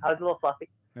 I was a little fluffy.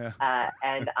 Yeah.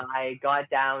 And I got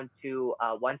down to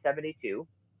 172.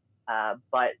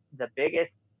 But the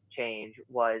biggest change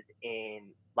was in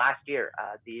last year,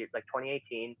 like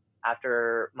 2018.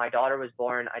 After my daughter was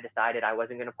born, I decided I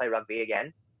wasn't going to play rugby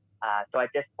again. So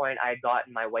at this point, I had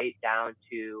gotten my weight down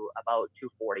to about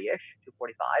 240-ish,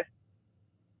 245,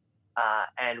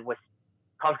 and was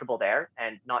comfortable there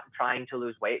and not trying to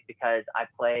lose weight because I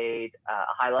played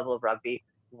a high level of rugby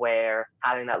where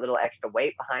having that little extra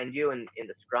weight behind you in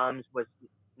the scrums was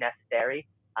necessary,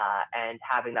 and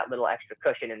having that little extra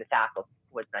cushion in the tackle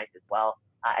was nice as well.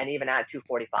 And even at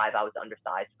 245, I was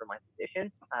undersized for my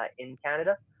position in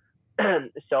Canada.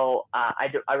 So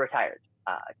I retired,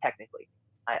 technically.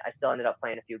 I still ended up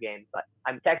playing a few games, but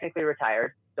I'm technically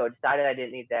retired. So I decided I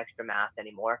didn't need the extra mass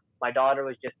anymore. My daughter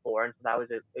was just born, so that was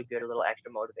a good little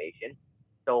extra motivation.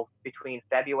 So between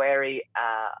February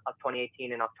of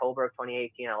 2018 and October of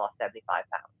 2018, I lost 75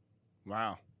 pounds.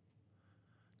 Wow.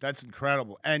 That's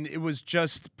incredible. And it was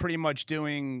just pretty much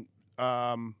doing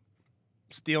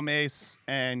steel mace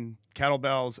and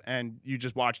kettlebells, and you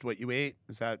just watched what you ate?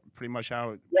 Is that pretty much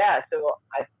how it... Yeah, so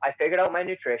I figured out my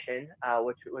nutrition,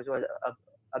 which was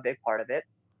a big part of it.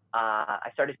 I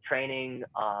started training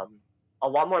a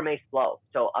lot more mace flow.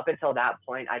 So up until that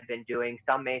point, I'd been doing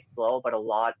some mace flow, but a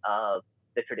lot of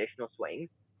the traditional swings.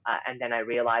 And then I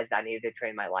realized I needed to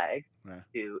train my legs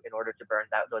in order to burn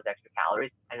those extra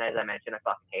calories. And as I mentioned, I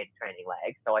fucking hated training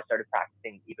legs, so I started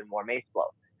practicing even more mace flow.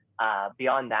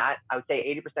 Beyond that, I would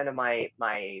say 80% of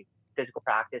my physical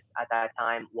practice at that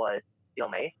time was steel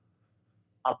mace.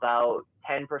 About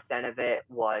 10% of it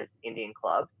was Indian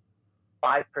club,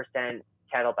 5%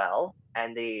 kettlebell,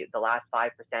 and the last 5%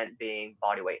 being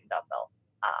body weight and dumbbell.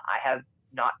 I have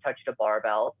not touched a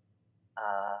barbell.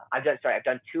 I've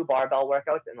done 2 barbell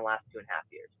workouts in the last 2.5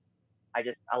 years.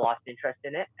 I lost interest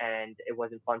in it and it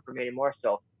wasn't fun for me anymore.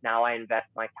 So now I invest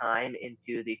my time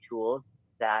into the tools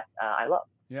that I love.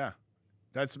 Yeah,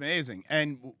 that's amazing.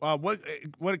 And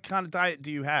what kind of diet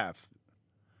do you have?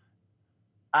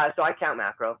 So I count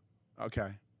macro.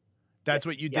 Okay. That's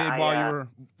what you did while you were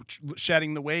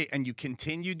shedding the weight, and you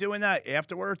continue doing that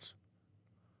afterwards?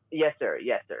 Yes, sir.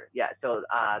 Yes, sir. Yeah. So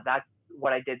that's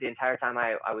what I did the entire time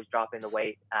I was dropping the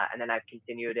weight. And then I've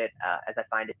continued it as I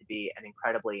find it to be an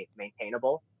incredibly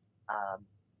maintainable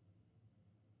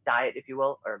diet, if you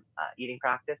will, or eating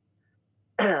practice.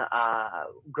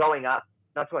 Growing up,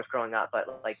 not so much growing up,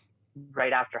 but like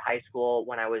right after high school,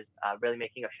 when I was really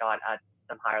making a shot at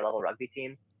some higher level rugby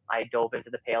teams, I dove into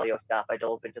the paleo stuff. I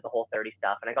dove into the Whole30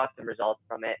 stuff, and I got some results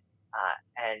from it.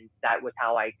 And that was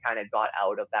how I kind of got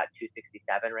out of that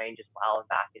 267 range as well and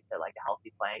back into like a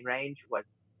healthy playing range, was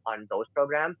on those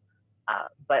programs.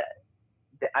 But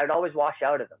I'd always wash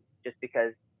out of them just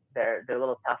because they're a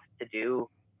little tough to do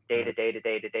day to day to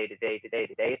day to day to day to day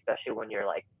to day, especially when you're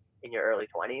like in your early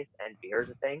 20s and beer's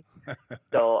a thing.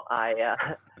 So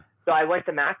I went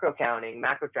to macro counting,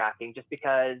 macro tracking, just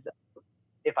because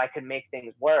if I could make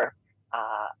things work,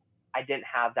 I didn't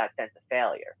have that sense of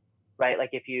failure, right? Like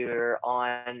if you're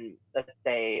on, let's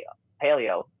say,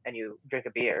 paleo and you drink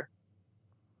a beer,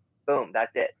 boom,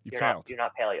 that's it. You're not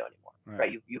paleo anymore,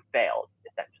 right? You failed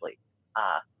essentially.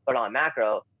 But on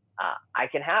macro, I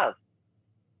can have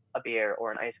a beer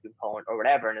or an ice cream cone or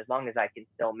whatever, and as long as I can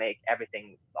still make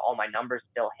everything, all my numbers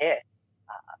still hit,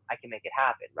 I can make it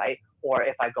happen, right? Or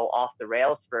if I go off the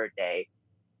rails for a day,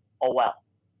 oh well,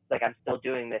 like I'm still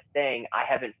doing this thing. I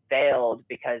haven't failed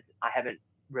because I haven't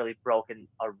really broken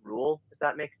a rule. Does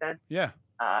that make sense? Yeah.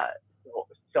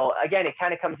 So again, it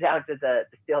kind of comes down to the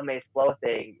steel mace flow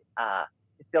thing.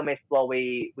 The steel mace flow,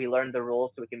 we learned the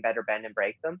rules so we can better bend and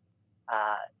break them.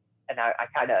 Uh, and I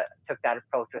kind of took that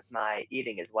approach with my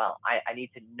eating as well. I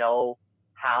need to know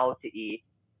how to eat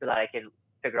so that I can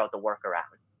figure out the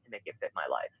workaround to make it fit my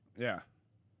life. Yeah.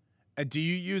 And do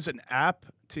you use an app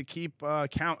to keep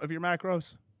count of your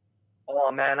macros?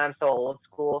 Oh man, I'm so old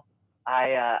school.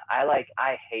 I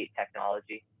hate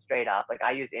technology straight up. Like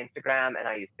I use Instagram and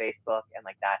I use Facebook and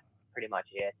like that's pretty much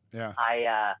it.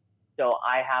 Yeah. So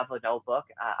I have a notebook.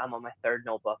 I'm on my third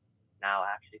notebook now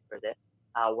actually for this,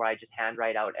 where I just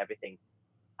handwrite out everything.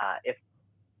 If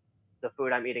the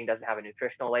food I'm eating doesn't have a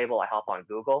nutritional label, I hop on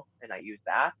Google and I use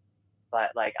that.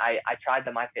 But like I tried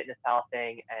the MyFitnessPal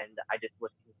thing and I just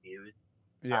was confused.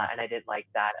 Yeah. And I didn't like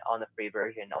that on the free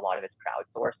version. A lot of it's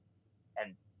crowdsourced,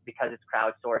 and because it's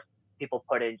crowdsourced, people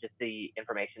put in just the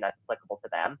information that's applicable to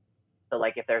them. So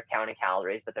like if they're counting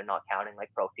calories, but they're not counting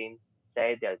like protein,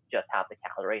 say they just have the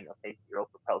calorie and they'll say 0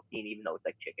 for protein, even though it's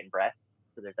like chicken breast.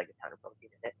 So there's like a ton of protein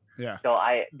in it. Yeah. So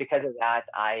because of that,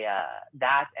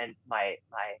 that and my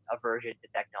aversion to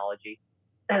technology,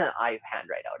 I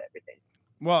handwrite out everything.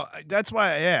 Well, that's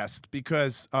why I asked,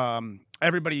 because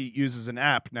everybody uses an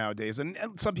app nowadays, and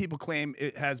some people claim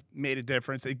it has made a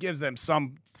difference. It gives them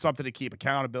something to keep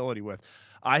accountability with.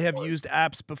 I have used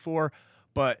apps before,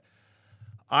 but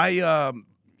I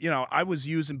was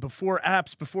using before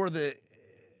apps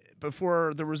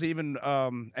before there was even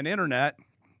an internet,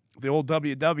 the old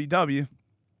www.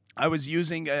 I was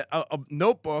using a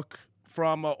notebook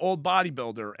from an old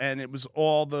bodybuilder, and it was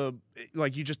all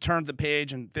like you just turned the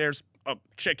page and there's a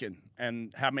chicken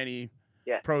and how many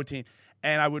protein,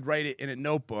 and I would write it in a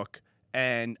notebook,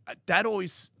 and that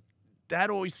always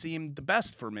seemed the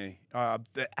best for me.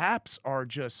 The apps are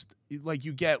just like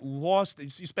you get lost.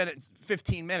 You spend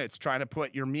 15 minutes trying to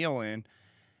put your meal in,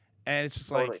 and it's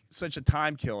just like such a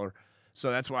time killer. So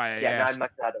that's why I asked. No,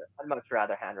 I'd much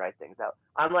rather handwrite things out.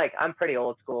 I'm pretty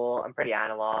old school. I'm pretty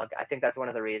analog. I think that's one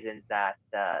of the reasons that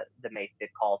the Mace did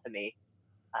call to me.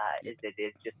 Is it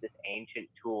is just this ancient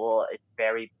tool. It's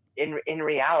very in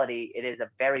reality, it is a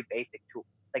very basic tool.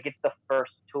 Like it's the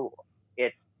first tool.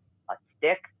 It's a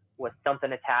stick with something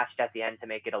attached at the end to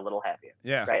make it a little heavier.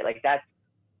 Yeah. Right. Like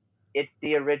it's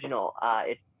the original.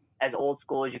 It's as old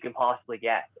school as you can possibly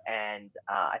get, and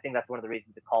I think that's one of the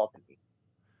reasons it called to me.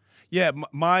 Yeah,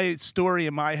 my story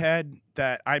in my head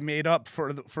that I made up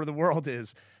for the world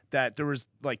is that there was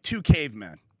like two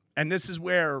cavemen. And this is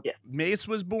where Mace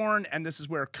was born, and this is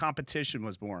where competition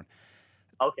was born.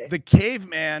 Okay. The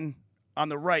caveman on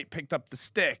the right picked up the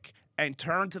stick and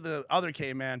turned to the other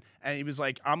caveman, and he was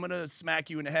like, I'm going to smack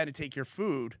you in the head and take your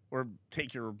food or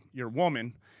take your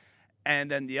woman.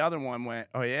 And then the other one went,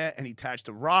 oh, yeah? And he attached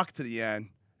a rock to the end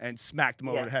and smacked him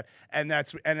over the head. And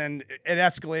then it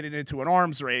escalated into an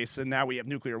arms race, and now we have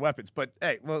nuclear weapons. But,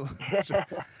 hey, well,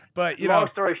 but, you know. Long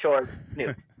story short,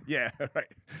 nuke. Yeah, right.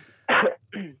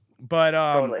 But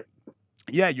totally.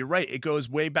 Yeah, you're right. It goes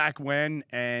way back when,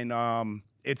 and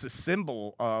it's a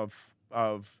symbol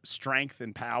of strength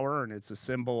and power, and it's a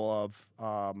symbol of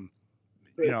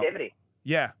creativity.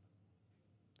 Yeah.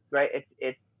 Right.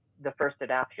 It's the first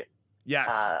adaptation.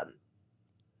 Yes.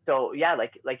 So yeah,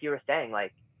 like you were saying,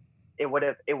 like it would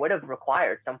have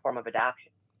required some form of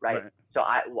adaptation, right? So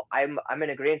I'm in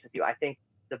agreement with you. I think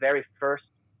the very first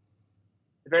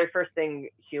thing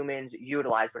humans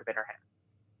utilized would have been our hands.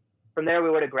 From there, we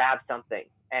would have grabbed something,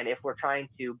 and if we're trying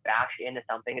to bash into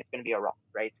something, it's going to be a rock,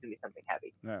 right? It's going to be something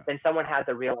heavy. Yeah. Then someone had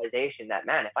the realization that,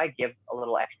 man, if I give a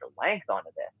little extra length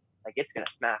onto this, like it's going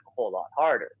to smack a whole lot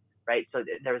harder, right? So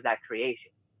there was that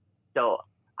creation. So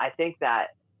I think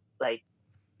that, like,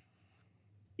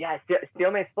 yeah,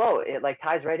 Steel Mace Flow, it like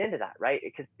ties right into that, right?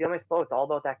 Because Steel Mace Flow, it's all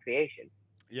about that creation.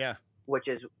 Yeah. Which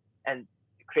is, and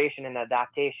creation and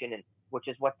adaptation, and which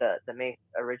is what the Mace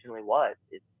originally was.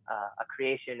 It's a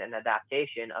creation and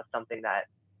adaptation of something that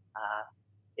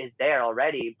is there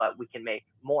already, but we can make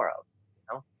more of.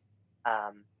 You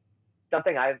know,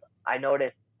 something I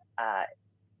noticed.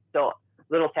 So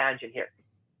little tangent here.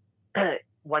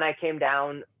 When I came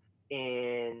down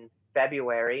in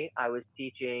February, I was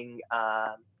teaching.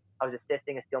 I was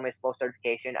assisting a Steel Mace Flow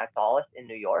certification at Solace in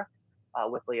New York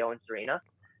with Leo and Serena.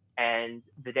 And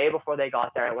the day before they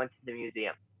got there, I went to the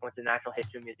museum. I went to the Natural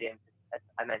History Museum. As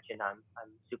I mentioned, I'm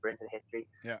super into history.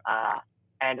 Yeah.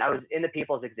 And I was in the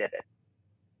people's exhibit.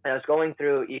 And I was going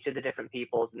through each of the different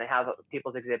peoples, and they have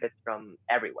people's exhibits from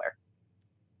everywhere.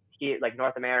 Like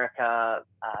North America,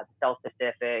 the South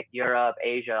Pacific, Europe,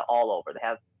 Asia, all over. They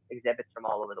have exhibits from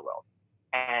all over the world.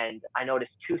 And I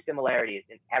noticed two similarities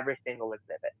in every single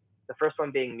exhibit. The first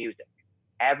one being music.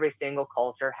 every single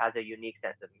culture has a unique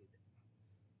sense of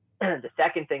music. The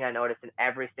second thing I noticed in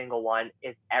every single one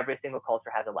is every single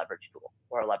culture has a leverage tool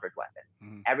or a leverage weapon.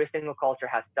 Mm-hmm. Every single culture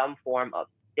has some form of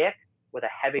stick with a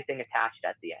heavy thing attached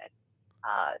at the end.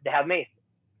 They have mace.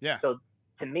 Yeah. So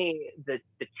to me, the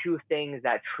two things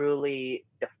that truly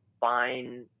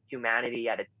define humanity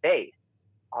at its base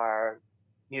are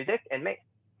music and mace.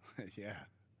 Yeah,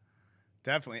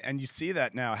 definitely. And you see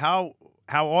that now. How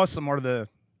awesome are the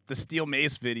steel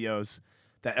mace videos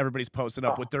that everybody's posting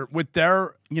up with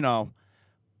their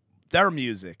their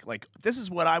music. Like, this is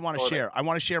what I want to share. I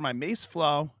want to share my mace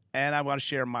flow and I want to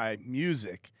share my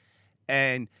music.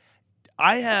 And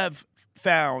I have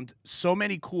found so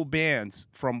many cool bands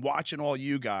from watching all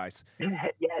you guys.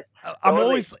 Yes, I'm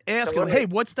always asking, hey,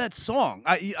 what's that song?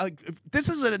 This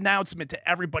is an announcement to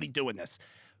everybody doing this.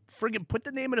 Friggin' put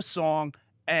the name of the song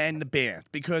and the band,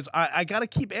 because I got to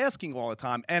keep asking all the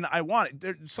time. And I want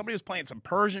it. Somebody was playing some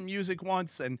Persian music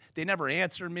once, and they never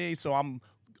answered me, so I'm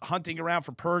hunting around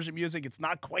for Persian music. It's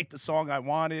not quite the song I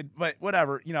wanted, but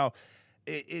whatever. It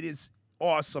is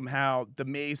awesome how the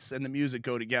mace and the music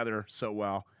go together so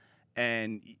well.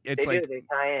 And it's they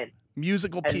tie in.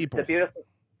 Musical and people.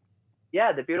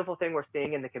 The beautiful thing we're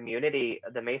seeing in the community,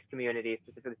 the mace community,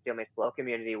 specifically the steel mace flow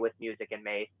community with music and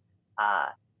mace,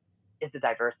 is the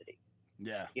diversity.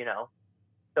 Yeah.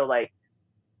 So like,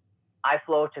 I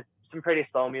flow to some pretty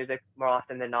slow music more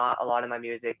often than not. A lot of my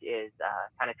music is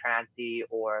kind of trancey,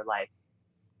 or like,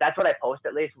 that's what I post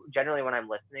at least. Generally, when I'm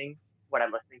listening, what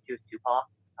I'm listening to is Tupac.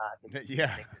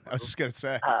 Yeah, I was just gonna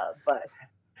say.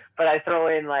 But I'll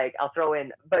throw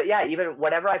in, but yeah, even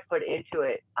whatever I put into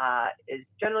it is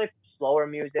generally slower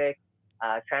music,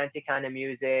 trancey kind of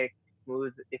music,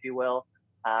 smooth, if you will.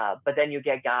 But then you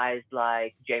get guys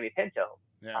like Jamie Pinto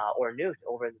or Newt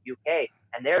over in the UK,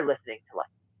 and they're listening to like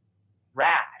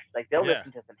Rash, like they'll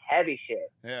listen to some heavy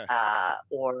shit. Yeah.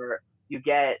 Or you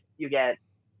get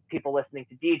people listening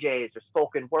to DJs or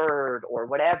spoken word or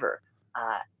whatever,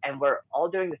 and we're all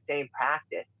doing the same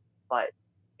practice, but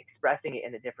expressing it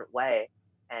in a different way.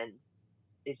 And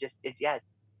the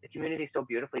community is so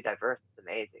beautifully diverse. It's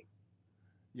amazing.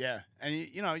 Yeah, and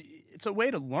it's a way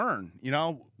to learn.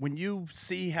 When you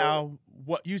see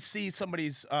what you see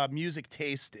somebody's music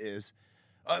taste is.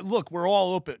 Look, we're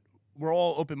all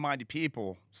open-minded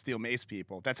people, steel mace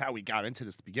people. That's how we got into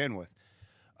this to begin with.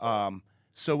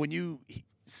 So when you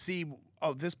see,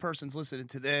 this person's listening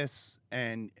to this,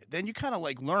 and then you kind of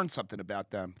like learn something about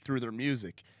them through their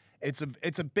music. It's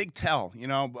a big tell.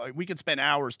 We could spend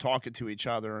hours talking to each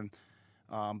other, and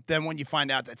then when you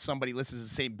find out that somebody listens to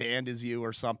the same band as you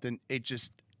or something, it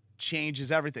just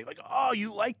changes everything. Like, oh,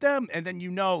 you like them? And then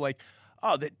like,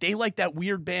 oh, they like that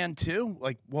weird band too?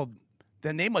 Like, well,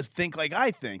 then they must think like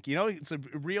I think. It's a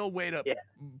real way to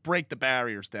break the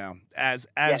barriers down, as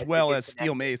well as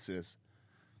steel mace is.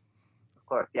 Of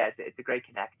course, yeah, it's a great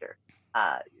connector.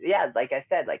 Like I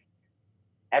said, like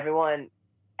everyone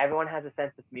has a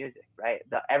sense of music, right?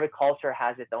 Every culture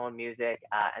has its own music,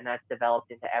 and that's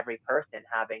developed into every person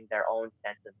having their own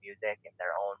sense of music and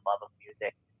their own love of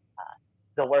music.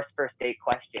 The worst first date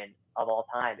question of all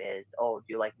time is, "Oh, do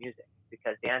you like music?"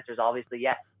 Because the answer is obviously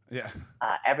yes. Yeah.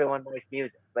 Everyone likes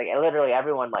music. Like, literally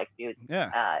everyone likes music.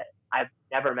 Yeah. I've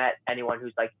never met anyone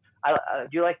who's like, "Do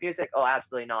you like music?" "Oh,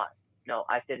 absolutely not. No,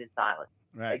 I sit in silence."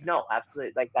 Right. Like, no,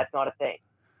 absolutely. Like, that's not a thing.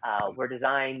 We're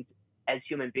designed, as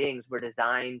human beings, we're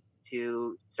designed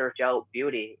to search out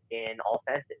beauty in all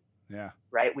senses. Yeah.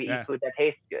 Right? We eat food that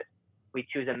tastes good. We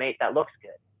choose a mate that looks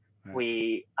good.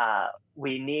 Right.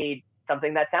 We need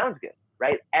something that sounds good.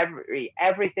 Right?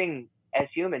 Everything as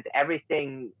humans,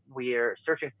 everything we're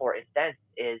searching for in sense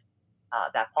is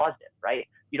that positive. Right?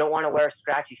 You don't want to wear a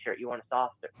scratchy shirt. You want a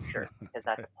soft shirt because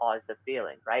that's a positive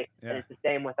feeling. Right? Yeah. And it's the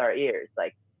same with our ears.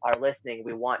 Like, our listening,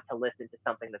 we want to listen to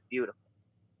something that's beautiful.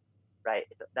 Right?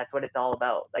 That's what it's all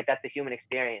about. Like, that's the human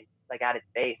experience. Like, at its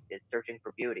base is searching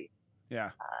for beauty.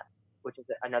 Yeah. Which is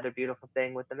another beautiful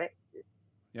thing with the mix.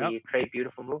 Yep. We create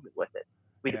beautiful movement with it.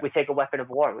 We take a weapon of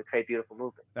war and we create beautiful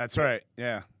movement. That's right.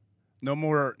 Yeah. No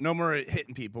more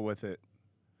hitting people with it.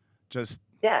 Just.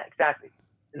 Yeah, exactly.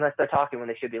 Unless they're talking when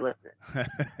they should be listening.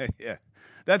 Yeah.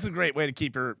 That's a great way to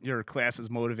keep your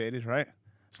classes motivated, right?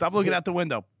 Stop looking out the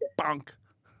window. Bonk.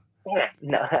 Yeah,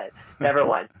 no, never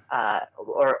once,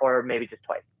 or maybe just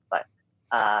twice. But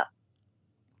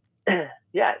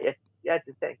it's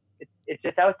a thing. It's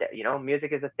just out there.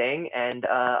 Music is a thing, and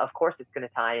of course, it's going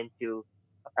to tie into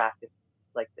a practice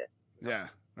like this. Yeah,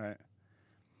 right.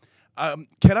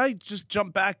 Can I just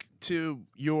jump back to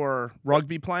your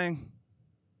rugby playing?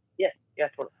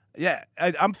 Yes, totally. Yeah,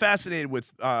 I'm fascinated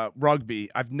with rugby.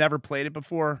 I've never played it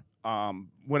before.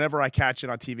 Whenever I catch it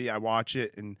on TV, I watch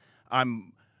it, and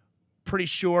I'm pretty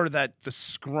sure that the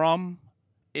scrum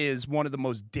is one of the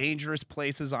most dangerous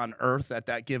places on earth at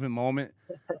that given moment.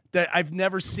 That I've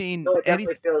never seen No, it any.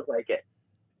 definitely feels like it.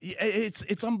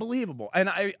 It's unbelievable, and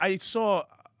I saw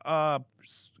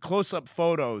close up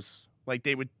photos. Like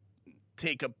they would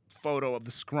take a photo of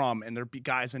the scrum, and there'd be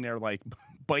guys in there like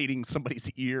biting somebody's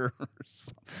ear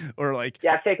or like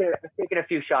Yeah, I've taken a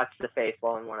few shots to the face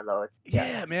while in one of those.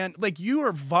 yeah, man, like you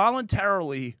are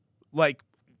voluntarily like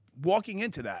walking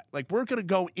into that. Like we're gonna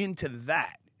go into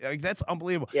that. Like that's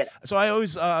unbelievable. Yeah. So I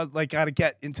always like got to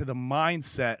get into the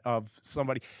mindset of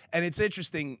somebody, and it's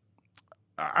interesting.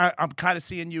 I'm kind of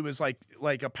seeing you as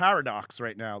like a paradox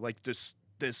right now, like this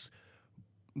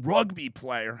rugby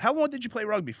player. How long did you play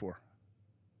rugby for?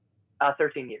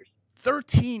 13 years.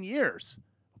 13 years.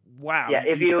 Wow. Yeah,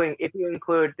 if you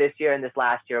include this year and this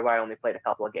last year where I only played a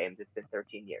couple of games, it's been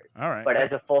 13 years. All right. But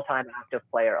as a full-time active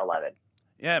player, 11.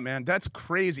 Yeah, man, that's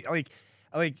crazy. Like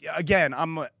again,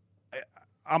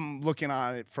 I'm looking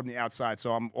on it from the outside,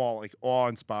 so I'm all like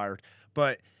awe-inspired.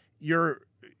 But you're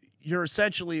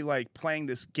essentially like playing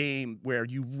this game where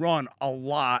you run a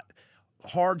lot,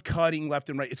 hard cutting left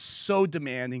and right. It's so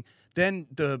demanding. Then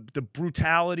the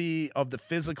brutality of the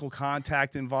physical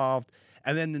contact involved,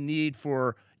 and then the need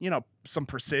for some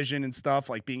precision and stuff,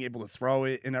 like being able to throw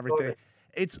it and everything.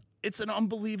 It's an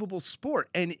unbelievable sport,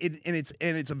 and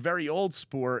it's a very old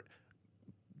sport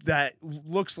that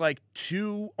looks like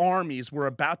two armies were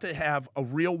about to have a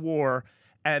real war,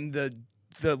 and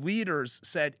the leaders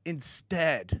said,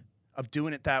 instead of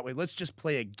doing it that way, let's just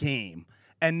play a game.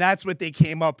 And that's what they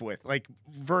came up with, like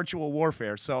virtual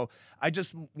warfare. So I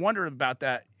just wondered about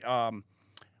that.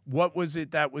 What was it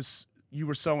that you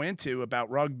were so into about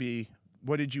rugby?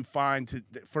 What did you find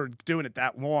for doing it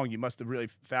that long? You must have really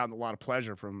found a lot of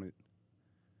pleasure from it.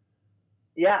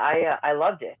 Yeah, I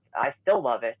loved it. I still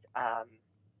love it.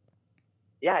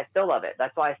 Yeah, I still love it.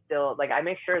 That's why I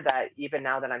make sure that even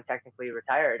now that I'm technically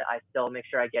retired, I still make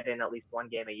sure I get in at least one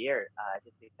game a year,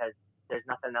 just because there's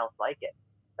nothing else like it.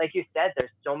 Like you said,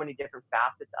 there's so many different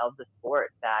facets of the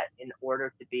sport that in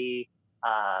order to be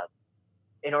a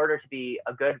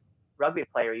good rugby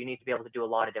player, you need to be able to do a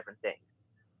lot of different things.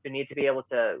 You need to be able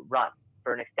to run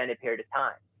for an extended period of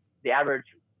time. The average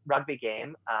rugby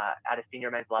game at a senior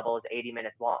men's level is 80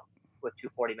 minutes long with two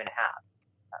 40-minute halves.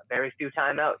 Very few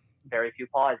timeouts, very few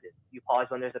pauses. You pause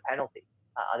when there's a penalty.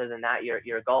 Other than that,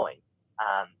 you're going.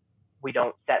 We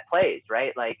don't set plays,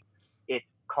 right? Like it's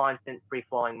constant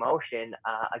free-flowing motion,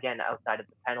 again, outside of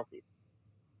the penalties.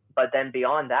 But then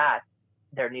beyond that,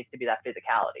 there needs to be that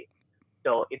physicality.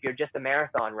 So if you're just a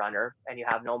marathon runner and you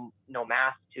have no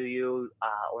mass to you,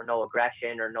 or no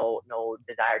aggression or no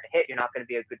desire to hit, you're not going to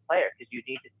be a good player, because you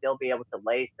need to still be able to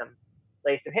lay some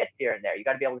hits here and there. You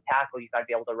got to be able to tackle. You got to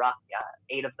be able to ruck.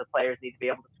 8 of the players need to be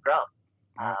able to scrum.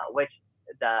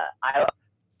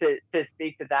 To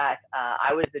speak to that,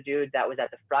 I was the dude that was at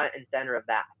the front and center of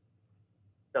that.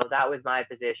 So that was my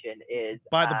position, is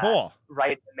by the ball,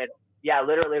 right in the middle. Yeah,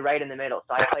 literally right in the middle.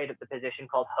 So I played at the position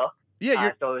called hook.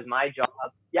 Yeah, so it was my job.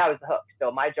 Yeah, it was the hook.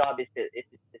 So my job is to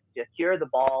secure the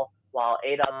ball while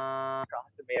 8 others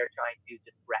across the mirror trying to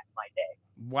just wreck my day.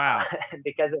 Wow.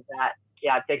 Because of that,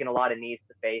 yeah, I've taken a lot of knees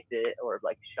to face it, or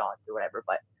like shots or whatever,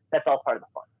 but that's all part of the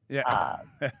fun. Yeah.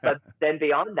 But then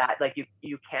beyond that, like you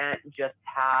can't just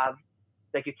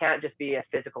be a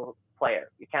physical player.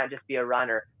 You can't just be a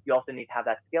runner. You also need to have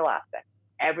that skill aspect.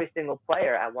 Every single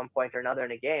player at one point or another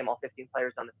in a game, all 15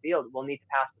 players on the field, will need to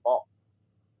pass the ball.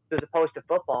 So as opposed to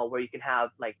football, where you can have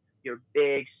like your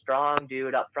big, strong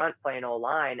dude up front playing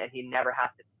O-line, and he never has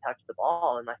to touch the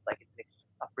ball unless like it's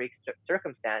a freak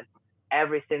circumstance.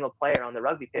 Every single player on the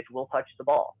rugby pitch will touch the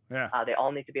ball. Yeah. They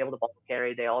all need to be able to ball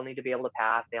carry. They all need to be able to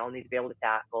pass. They all need to be able to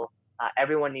tackle.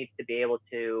 Everyone needs to be able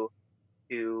to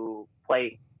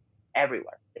play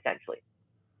everywhere, essentially.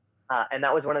 And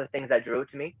that was one of the things that drew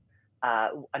to me.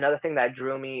 Another thing that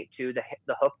drew me to the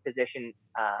hook position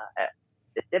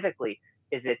specifically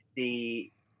is it's the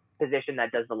position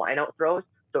that does the line-out throws,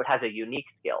 so it has a unique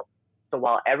skill. So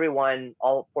while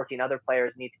all 14 other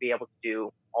players need to be able to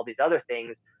do all these other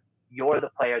things, you're the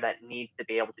player that needs to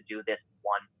be able to do this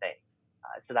one thing.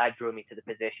 So that drew me to the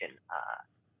position.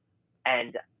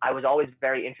 And I was always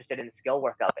very interested in the skill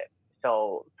work of it.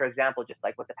 So, for example, just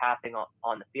like with the passing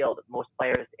on the field, most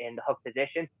players in the hook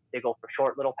position, they go for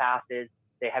short little passes.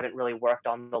 They haven't really worked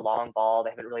on the long ball.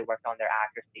 They haven't really worked on their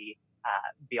accuracy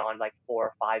beyond like 4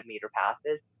 or 5 meter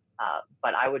passes.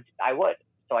 But I would.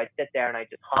 So I'd sit there and I'd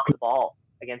just huck the ball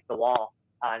against the wall,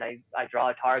 and I draw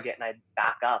a target and I'd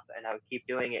back up, and I would keep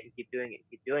doing it and keep doing it and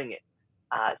keep doing it.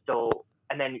 So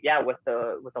And then with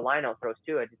the line out throws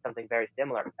too, I did something very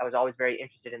similar. I was always very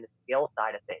interested in the skill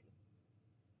side of things,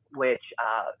 which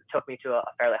took me to a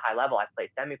fairly high level. I played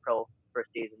semi-pro for a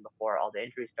season before all the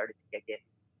injuries started to kick in.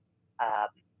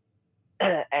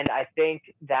 And I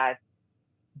think that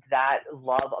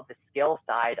love of the skill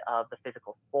side of the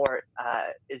physical sport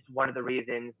is one of the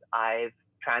reasons I've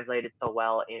translated so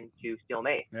well into Steel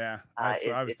Mace. Yeah, that's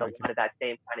what I was it's a thinking. lot of that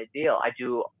same kind of deal. I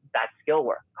do that skill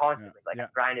work constantly. I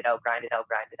grind it out.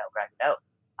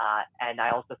 And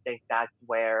I also think that's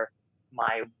where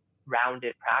my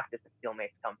rounded practice of Steel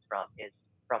Mace comes from, is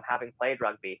from having played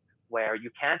rugby, where you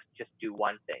can't just do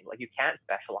one thing. Like, you can't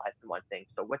specialize in one thing.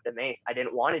 So with the Mace, I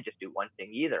didn't want to just do one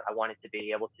thing either. I wanted to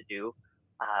be able to do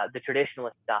the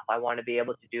traditionalist stuff. I want to be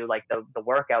able to do like the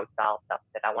workout style stuff.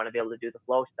 That I want to be able to do the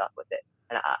flow stuff with it.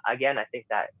 And again, I think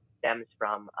that stems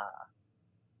from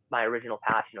my original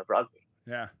passion of rugby.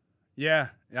 Yeah.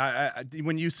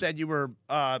 When you said you were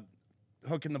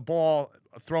hooking the ball,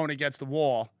 throwing against the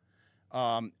wall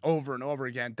over and over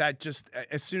again, that just,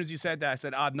 as soon as you said that, I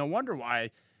said, no wonder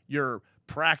why your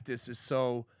practice is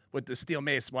so, with the Steel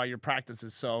Mace, why your practice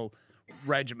is so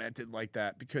regimented like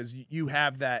that, because you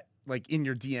have that like in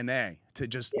your DNA to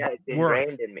just it's work.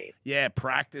 Ingrained in me. Yeah,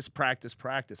 practice.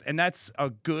 And that's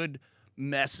a good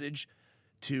message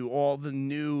to all the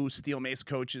new Steel Mace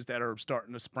coaches that are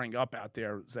starting to spring up out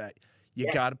there, is that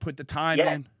you got to put the time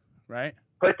in, right?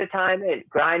 Put the time in,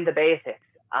 grind the basics.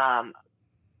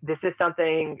 This is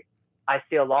something I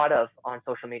see a lot of on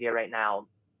social media right now.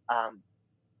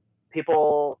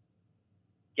 People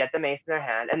get the mace in their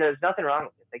hand, and there's nothing wrong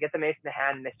with it. They get the mace in their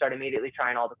hand and they start immediately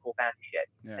trying all the cool fancy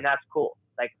shit. And that's cool.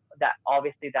 Like, that,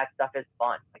 obviously that stuff is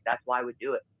fun. Like, that's why we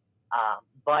do it.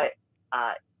 But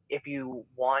if you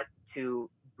want to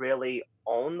really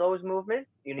own those movements,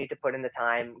 you need to put in the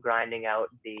time grinding out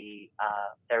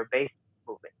their base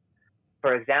movements.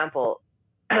 For example,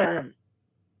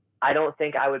 I don't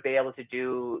think I would be able to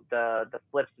do the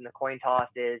flips and the coin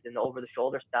tosses and the over the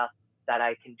shoulder stuff that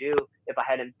I can do if I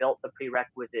hadn't built the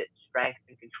prerequisite strength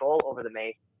and control over the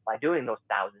mace by doing those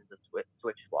thousands of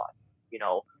switch squats,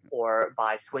 or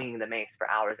by swinging the mace for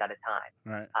hours at a time.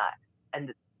 Right.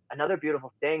 And another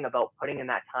beautiful thing about putting in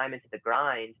that time into the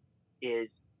grind is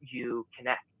you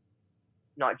connect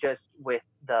not just with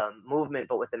the movement,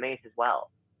 but with the mace as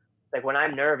well. Like, when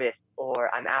I'm nervous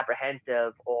or I'm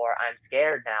apprehensive or I'm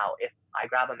scared now, if I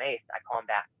grab a mace, I calm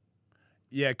down.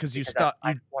 Yeah, because I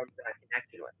formed that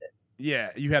connection with it.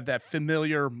 Yeah, you have that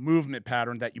familiar movement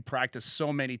pattern that you practice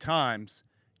so many times,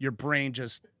 your brain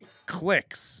just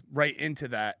clicks right into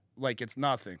that like it's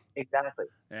nothing. Exactly.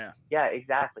 Yeah,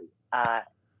 exactly.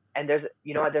 And there's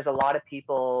a lot of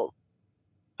people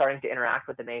starting to interact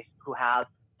with the mace who have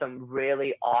some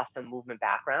really awesome movement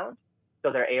background.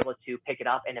 So they're able to pick it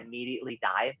up and immediately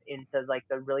dive into like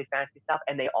the really fancy stuff,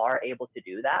 and they are able to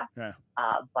do that. Yeah.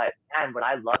 But man, would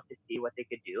I love to see what they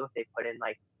could do if they put in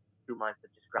like 2 months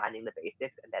of just grinding the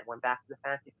basics and then went back to the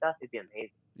fancy stuff. It'd be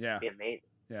amazing. Yeah. It'd be amazing.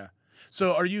 Yeah.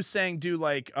 So are you saying do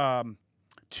like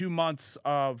 2 months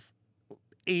of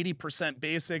 80%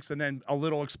 basics and then a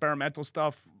little experimental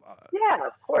stuff? Yeah,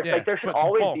 of course. Like, there should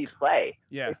always be play.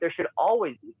 Yeah. Like, there should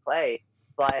always be play.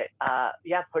 But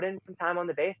put in some time on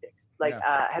the basics. Like,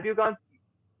 you've gone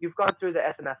through the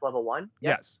SMF level 1?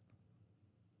 Yes.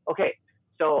 Okay.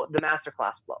 So the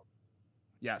masterclass flow.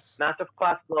 Yes.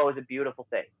 Masterclass flow is a beautiful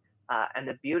thing. And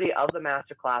the beauty of the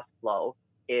masterclass flow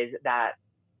is that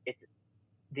it's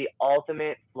the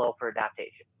ultimate flow for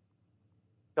adaptation.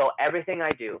 So everything I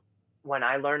do, when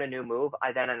I learn a new move,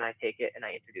 I take it and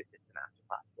I introduce it to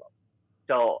masterclass flow.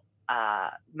 So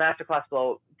masterclass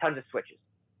flow, tons of switches,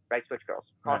 right? Switch curls,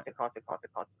 constant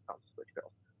switch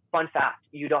curls. Fun fact,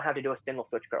 you don't have to do a single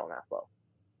switch curl in that flow.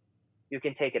 You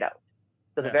can take it out.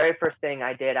 So the very first thing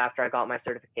I did after I got my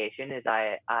certification is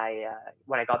I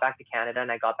when I got back to Canada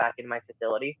and I got back into my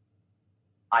facility,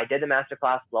 I did the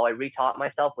masterclass flow. I retaught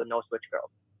myself with no switch curls,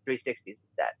 360s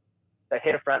instead. So I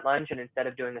hit a front lunge, and instead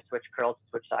of doing a switch curl to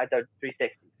switch sides, I would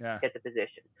 360, hit the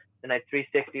position. Then I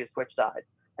 360 to switch sides.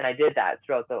 And I did that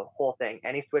throughout the whole thing.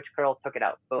 Any switch curl, took it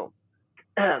out, boom.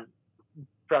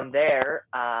 From there,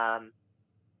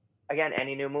 again,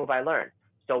 any new move I learned.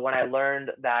 So when I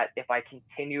learned that if I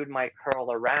continued my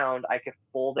curl around, I could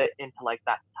fold it into like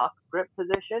that tuck grip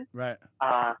position. Right.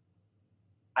 I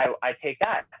take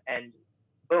that and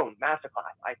boom,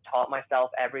 masterclass. I taught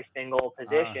myself every single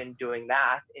position doing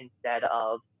that instead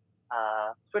of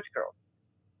switch curls.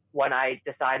 When I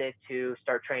decided to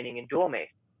start training in dual mace,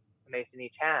 a mace in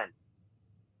each hand,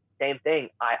 same thing.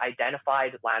 I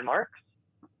identified landmarks.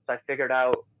 So I figured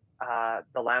out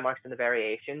the landmarks and the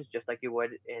variations, just like you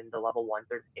would in the level 1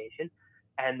 certification.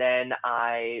 And then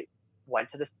I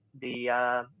went to the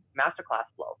masterclass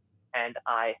flow, and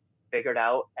I figured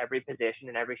out every position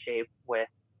and every shape with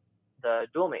the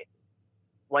dual mace.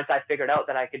 Once I figured out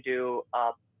that I could do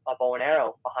a bow and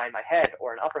arrow behind my head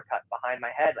or an uppercut behind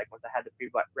my head, like once I had the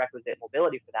prerequisite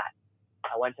mobility for that,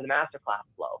 I went to the masterclass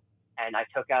flow and I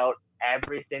took out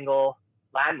every single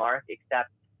landmark except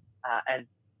and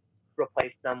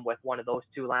replaced them with one of those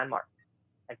two landmarks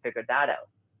and figured that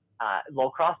out.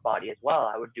 Low crossbody as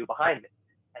well, I would do behind me,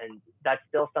 and that's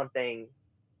still something.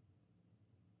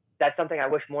 That's something I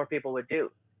wish more people would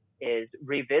do, is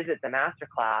revisit the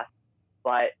masterclass,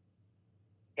 but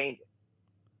change it,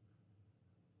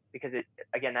 because it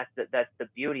again that's the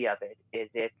beauty of it, is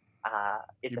it's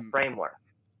a framework.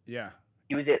 Yeah.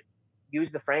 Use it, use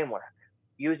the framework,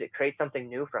 use it, create something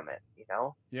new from it, you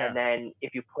know. Yeah. And then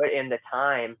if you put in the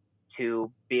time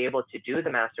to be able to do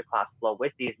the masterclass flow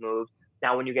with these moves,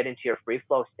 now when you get into your free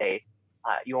flow state,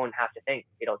 you won't have to think;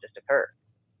 it'll just occur.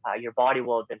 Your body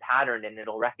will have been patterned and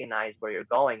it'll recognize where you're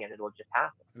going and it'll just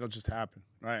happen. It'll just happen.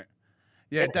 Right.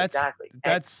 Yeah. Yeah, exactly.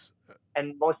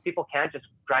 And most people can't just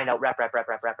grind out rep, right? But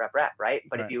right.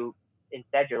 If you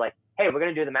instead you're like, hey, we're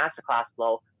going to do the masterclass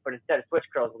flow, but instead of switch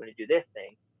curls, we're going to do this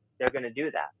thing. They're going to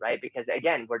do that, right? Because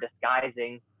again, we're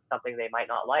disguising something they might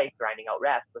not like, grinding out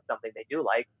reps, with something they do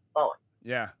like, flowing.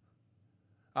 Yeah.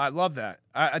 I love that.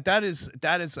 That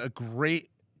is a great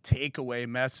takeaway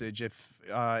message. If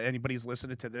anybody's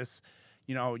listening to this,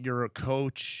 you know, you're a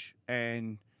coach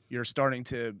and you're starting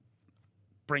to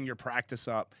bring your practice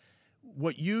up.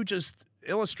 What you just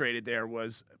illustrated there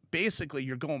was basically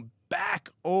you're going back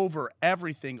over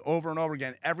everything over and over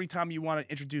again every time you want to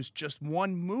introduce just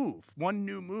one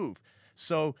new move.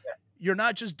 So you're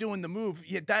not just doing the move.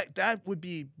 Yeah, that would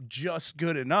be just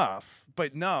good enough.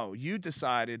 But no, you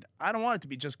decided I don't want it to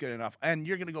be just good enough. And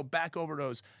you're going to go back over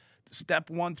those step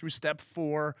 1 through step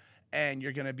 4, and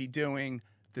you're going to be doing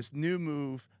this new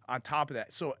move on top of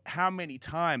that. So how many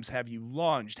times have you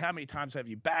lunged? How many times have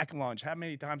you back lunged? How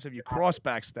many times have you cross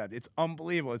back stepped? It's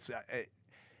unbelievable. It's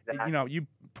you know, you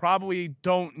probably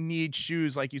don't need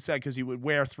shoes, like you said, because you would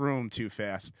wear through them too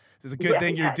fast. It's a good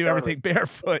thing you do everything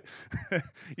barefoot.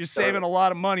 You're saving a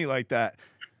lot of money like that.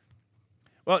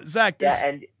 Well, Zach, go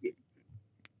ahead.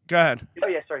 Oh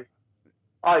yeah, sorry.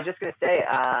 Oh, I was just gonna say,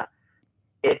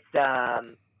 it's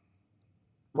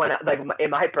when in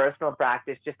my personal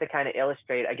practice, just to kind of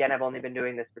illustrate. Again, I've only been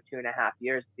doing this for 2.5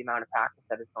 years. The amount of practice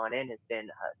that has gone in has been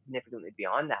significantly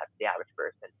beyond that for the average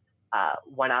person.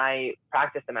 When I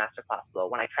practice the masterclass flow,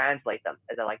 when I translate them,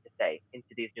 as I like to say, into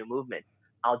these new movements,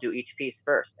 I'll do each piece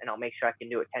first, and I'll make sure I can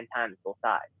do it 10 times both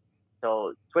sides.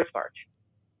 So switch march,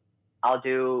 I'll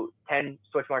do 10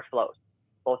 switch march flows,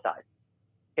 both sides.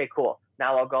 Okay, cool.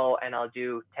 Now I'll go and I'll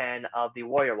do 10 of the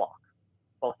warrior walk,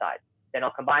 both sides. Then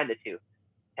I'll combine the two,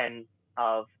 10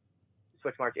 of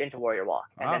switch march into warrior walk,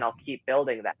 and then I'll keep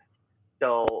building that.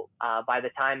 So by the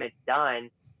time it's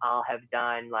done, I'll have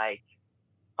done like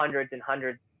hundreds and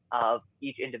hundreds of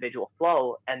each individual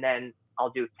flow, and then I'll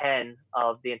do 10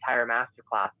 of the entire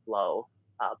masterclass flow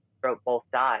for both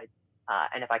sides.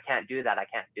 And if I can't do that, I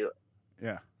can't do it.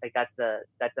 Yeah. Like that's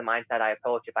the mindset I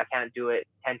approach. If I can't do it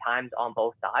 10 times on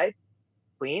both sides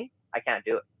clean, I can't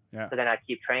do it. Yeah. So then I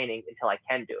keep training until I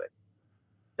can do it.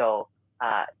 So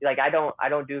like I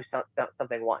don't do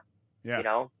something once. Yeah. You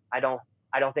know, I don't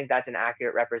think that's an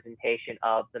accurate representation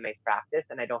of the mace practice,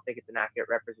 and I don't think it's an accurate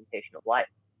representation of life.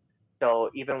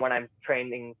 So even when I'm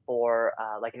training for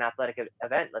like an athletic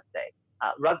event, let's say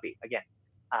rugby again,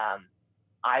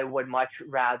 I would much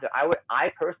rather.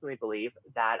 I personally believe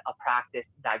that a practice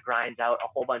that grinds out a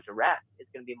whole bunch of reps is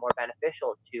going to be more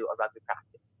beneficial to a rugby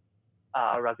practice,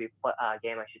 a rugby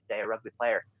game, I should say, a rugby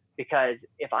player. Because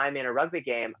if I'm in a rugby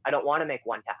game, I don't want to make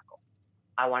one tackle.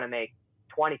 I want to make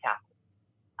 20 tackles.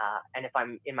 And if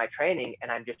I'm in my training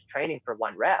and I'm just training for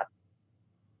one rep,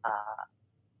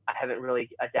 I haven't really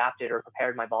adapted or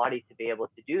prepared my body to be able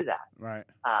to do that. Right.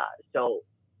 So,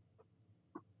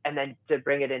 and then to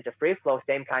bring it into free flow,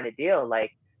 same kind of deal.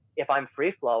 Like if I'm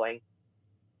free flowing,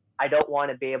 I don't want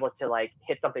to be able to like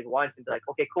hit something once and be like,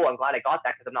 okay, cool, I'm glad I got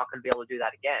that because I'm not going to be able to do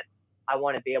that again. I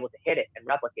want to be able to hit it and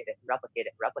replicate it and replicate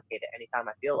it and replicate it anytime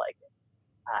I feel like it.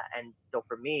 And so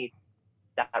for me,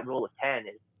 that rule of 10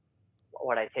 is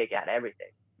what I take at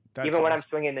everything. Even when I'm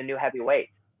swinging the new heavy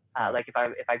weights, like if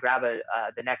I grab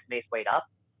the next mace weight up,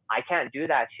 I can't do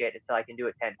that shit until I can do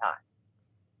it 10 times.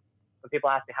 When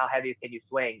people ask me how heavy can you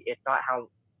swing, it's not how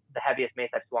the heaviest mace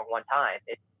I've swung one time.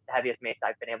 It's the heaviest mace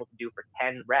I've been able to do for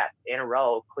 10 reps in a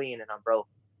row, clean and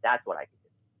unbroken. That's what I can do.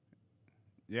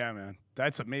 Yeah, man.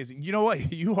 That's amazing. You know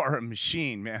what? You are a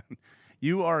machine, man.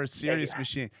 You are a serious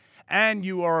machine, and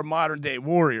you are a modern day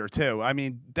warrior too. I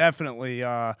mean, definitely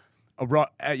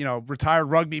retired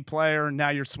rugby player. Now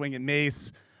you're swinging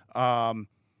mace, and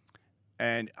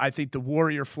I think the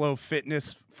Warrior Flow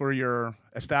Fitness for your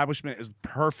establishment is the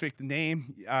perfect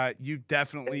name. You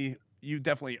definitely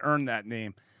earned that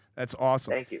name. That's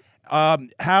awesome. Thank you.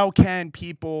 How can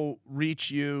people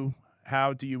reach you?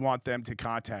 How do you want them to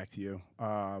contact you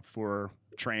for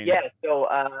training? Yeah. So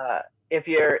if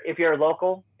you're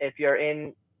local, if you're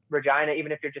in Regina,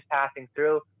 even if you're just passing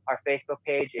through, our Facebook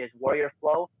page is Warrior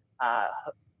Flow.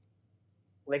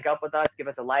 Link up with us, give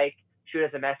us a like, shoot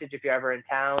us a message if you're ever in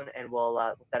town, and we'll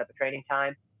set up a training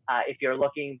time. If you're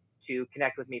looking to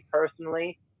connect with me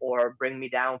personally or bring me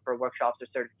down for workshops or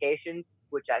certifications,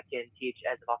 which I can teach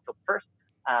as of October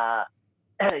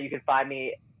 1st, you can find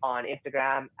me on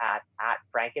Instagram at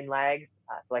Frankenlegs.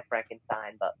 It's like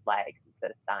Frankenstein, but legs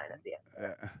instead of stein at the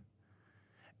end.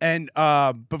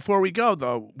 And before we go,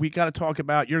 though, we got to talk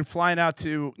about you're flying out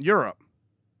to Europe.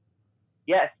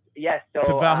 Yes. So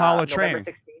to Valhalla November Training.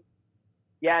 16th.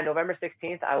 Yeah, November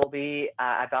 16th, I will be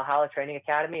at Valhalla Training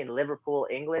Academy in Liverpool,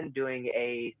 England, doing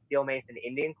a Steel Mason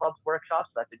Indian Clubs workshop.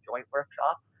 So that's a joint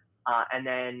workshop. And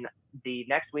then the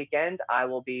next weekend, I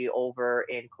will be over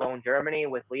in Cologne, Germany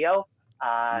with Leo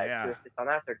to assist on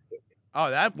that certification. Oh,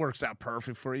 that works out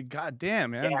perfect for you. God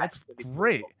damn, man. That's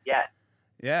great. Cool.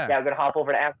 Yeah, I'm going to hop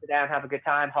over to Amsterdam, have a good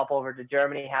time, hop over to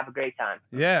Germany, have a great time.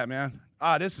 Yeah, man.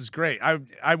 This is great.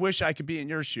 I wish I could be in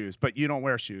your shoes, but you don't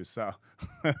wear shoes, so.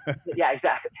 Yeah,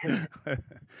 exactly.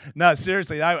 No,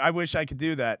 seriously, I wish I could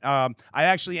do that. I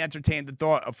actually entertained the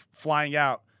thought of flying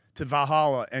out to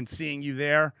Valhalla and seeing you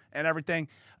there and everything.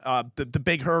 The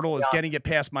big hurdle is getting it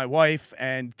past my wife,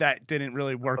 and that didn't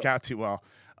really work out too well.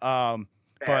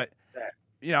 But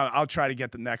I'll try to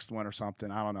get the next one or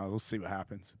something. I don't know. We'll see what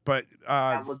happens. But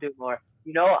we'll do more.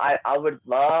 I would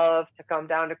love to come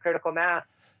down to Critical Mass,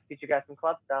 teach you guys some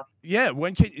club stuff. Yeah,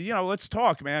 when can let's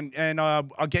talk, man, and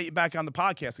I'll get you back on the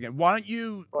podcast again. Why don't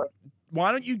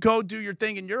you go do your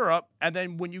thing in Europe, and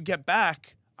then when you get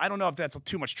back, I don't know if that's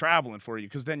too much traveling for you,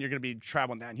 because then you're going to be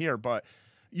traveling down here, but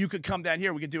you could come down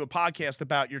here. We could do a podcast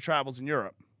about your travels in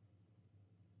Europe.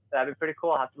 That'd be pretty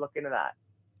cool. I'll have to look into that.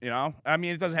 I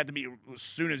mean, it doesn't have to be as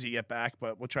soon as you get back,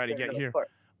 but we'll try to get here. But,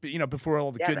 before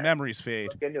all the good memories fade.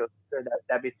 Look into it. Sure,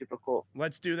 that'd be super cool.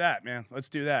 Let's do that, man. Let's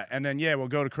do that. And then, we'll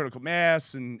go to Critical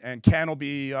Mass, and Ken will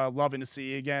be loving to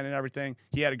see you again and everything.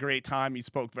 He had a great time. He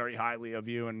spoke very highly of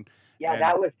you.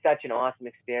 That was such an awesome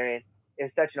experience. It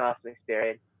was such an awesome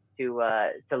experience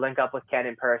to link up with Ken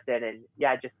in person, and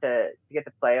just to get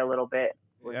to play a little bit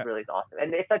was really awesome.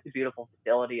 And it's such a beautiful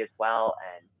facility as well,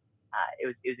 and it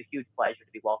was a huge pleasure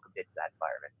to be welcomed into that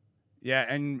environment. Yeah,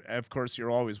 and of course you're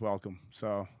always welcome.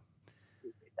 So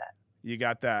you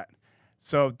got that.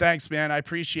 So thanks, man. I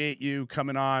appreciate you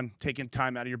coming on, taking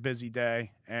time out of your busy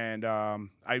day, and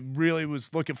I really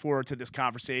was looking forward to this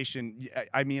conversation.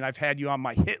 I mean, I've had you on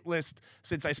my hit list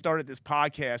since I started this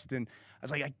podcast, and I was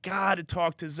like, I got to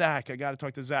talk to Zach.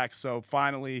 So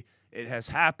finally, it has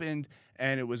happened,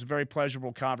 and it was a very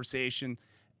pleasurable conversation.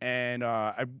 And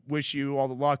I wish you all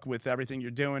the luck with everything you're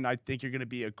doing. I think you're going to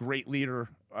be a great leader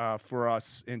for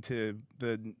us into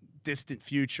the distant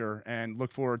future, and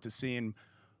look forward to seeing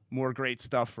more great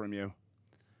stuff from you.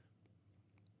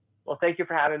 Well, thank you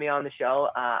for having me on the show.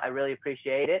 I really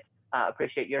appreciate it.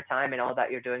 Appreciate your time and all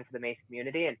that you're doing for the Mace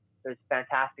community. And it was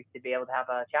fantastic to be able to have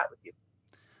a chat with you.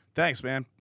 Thanks, man.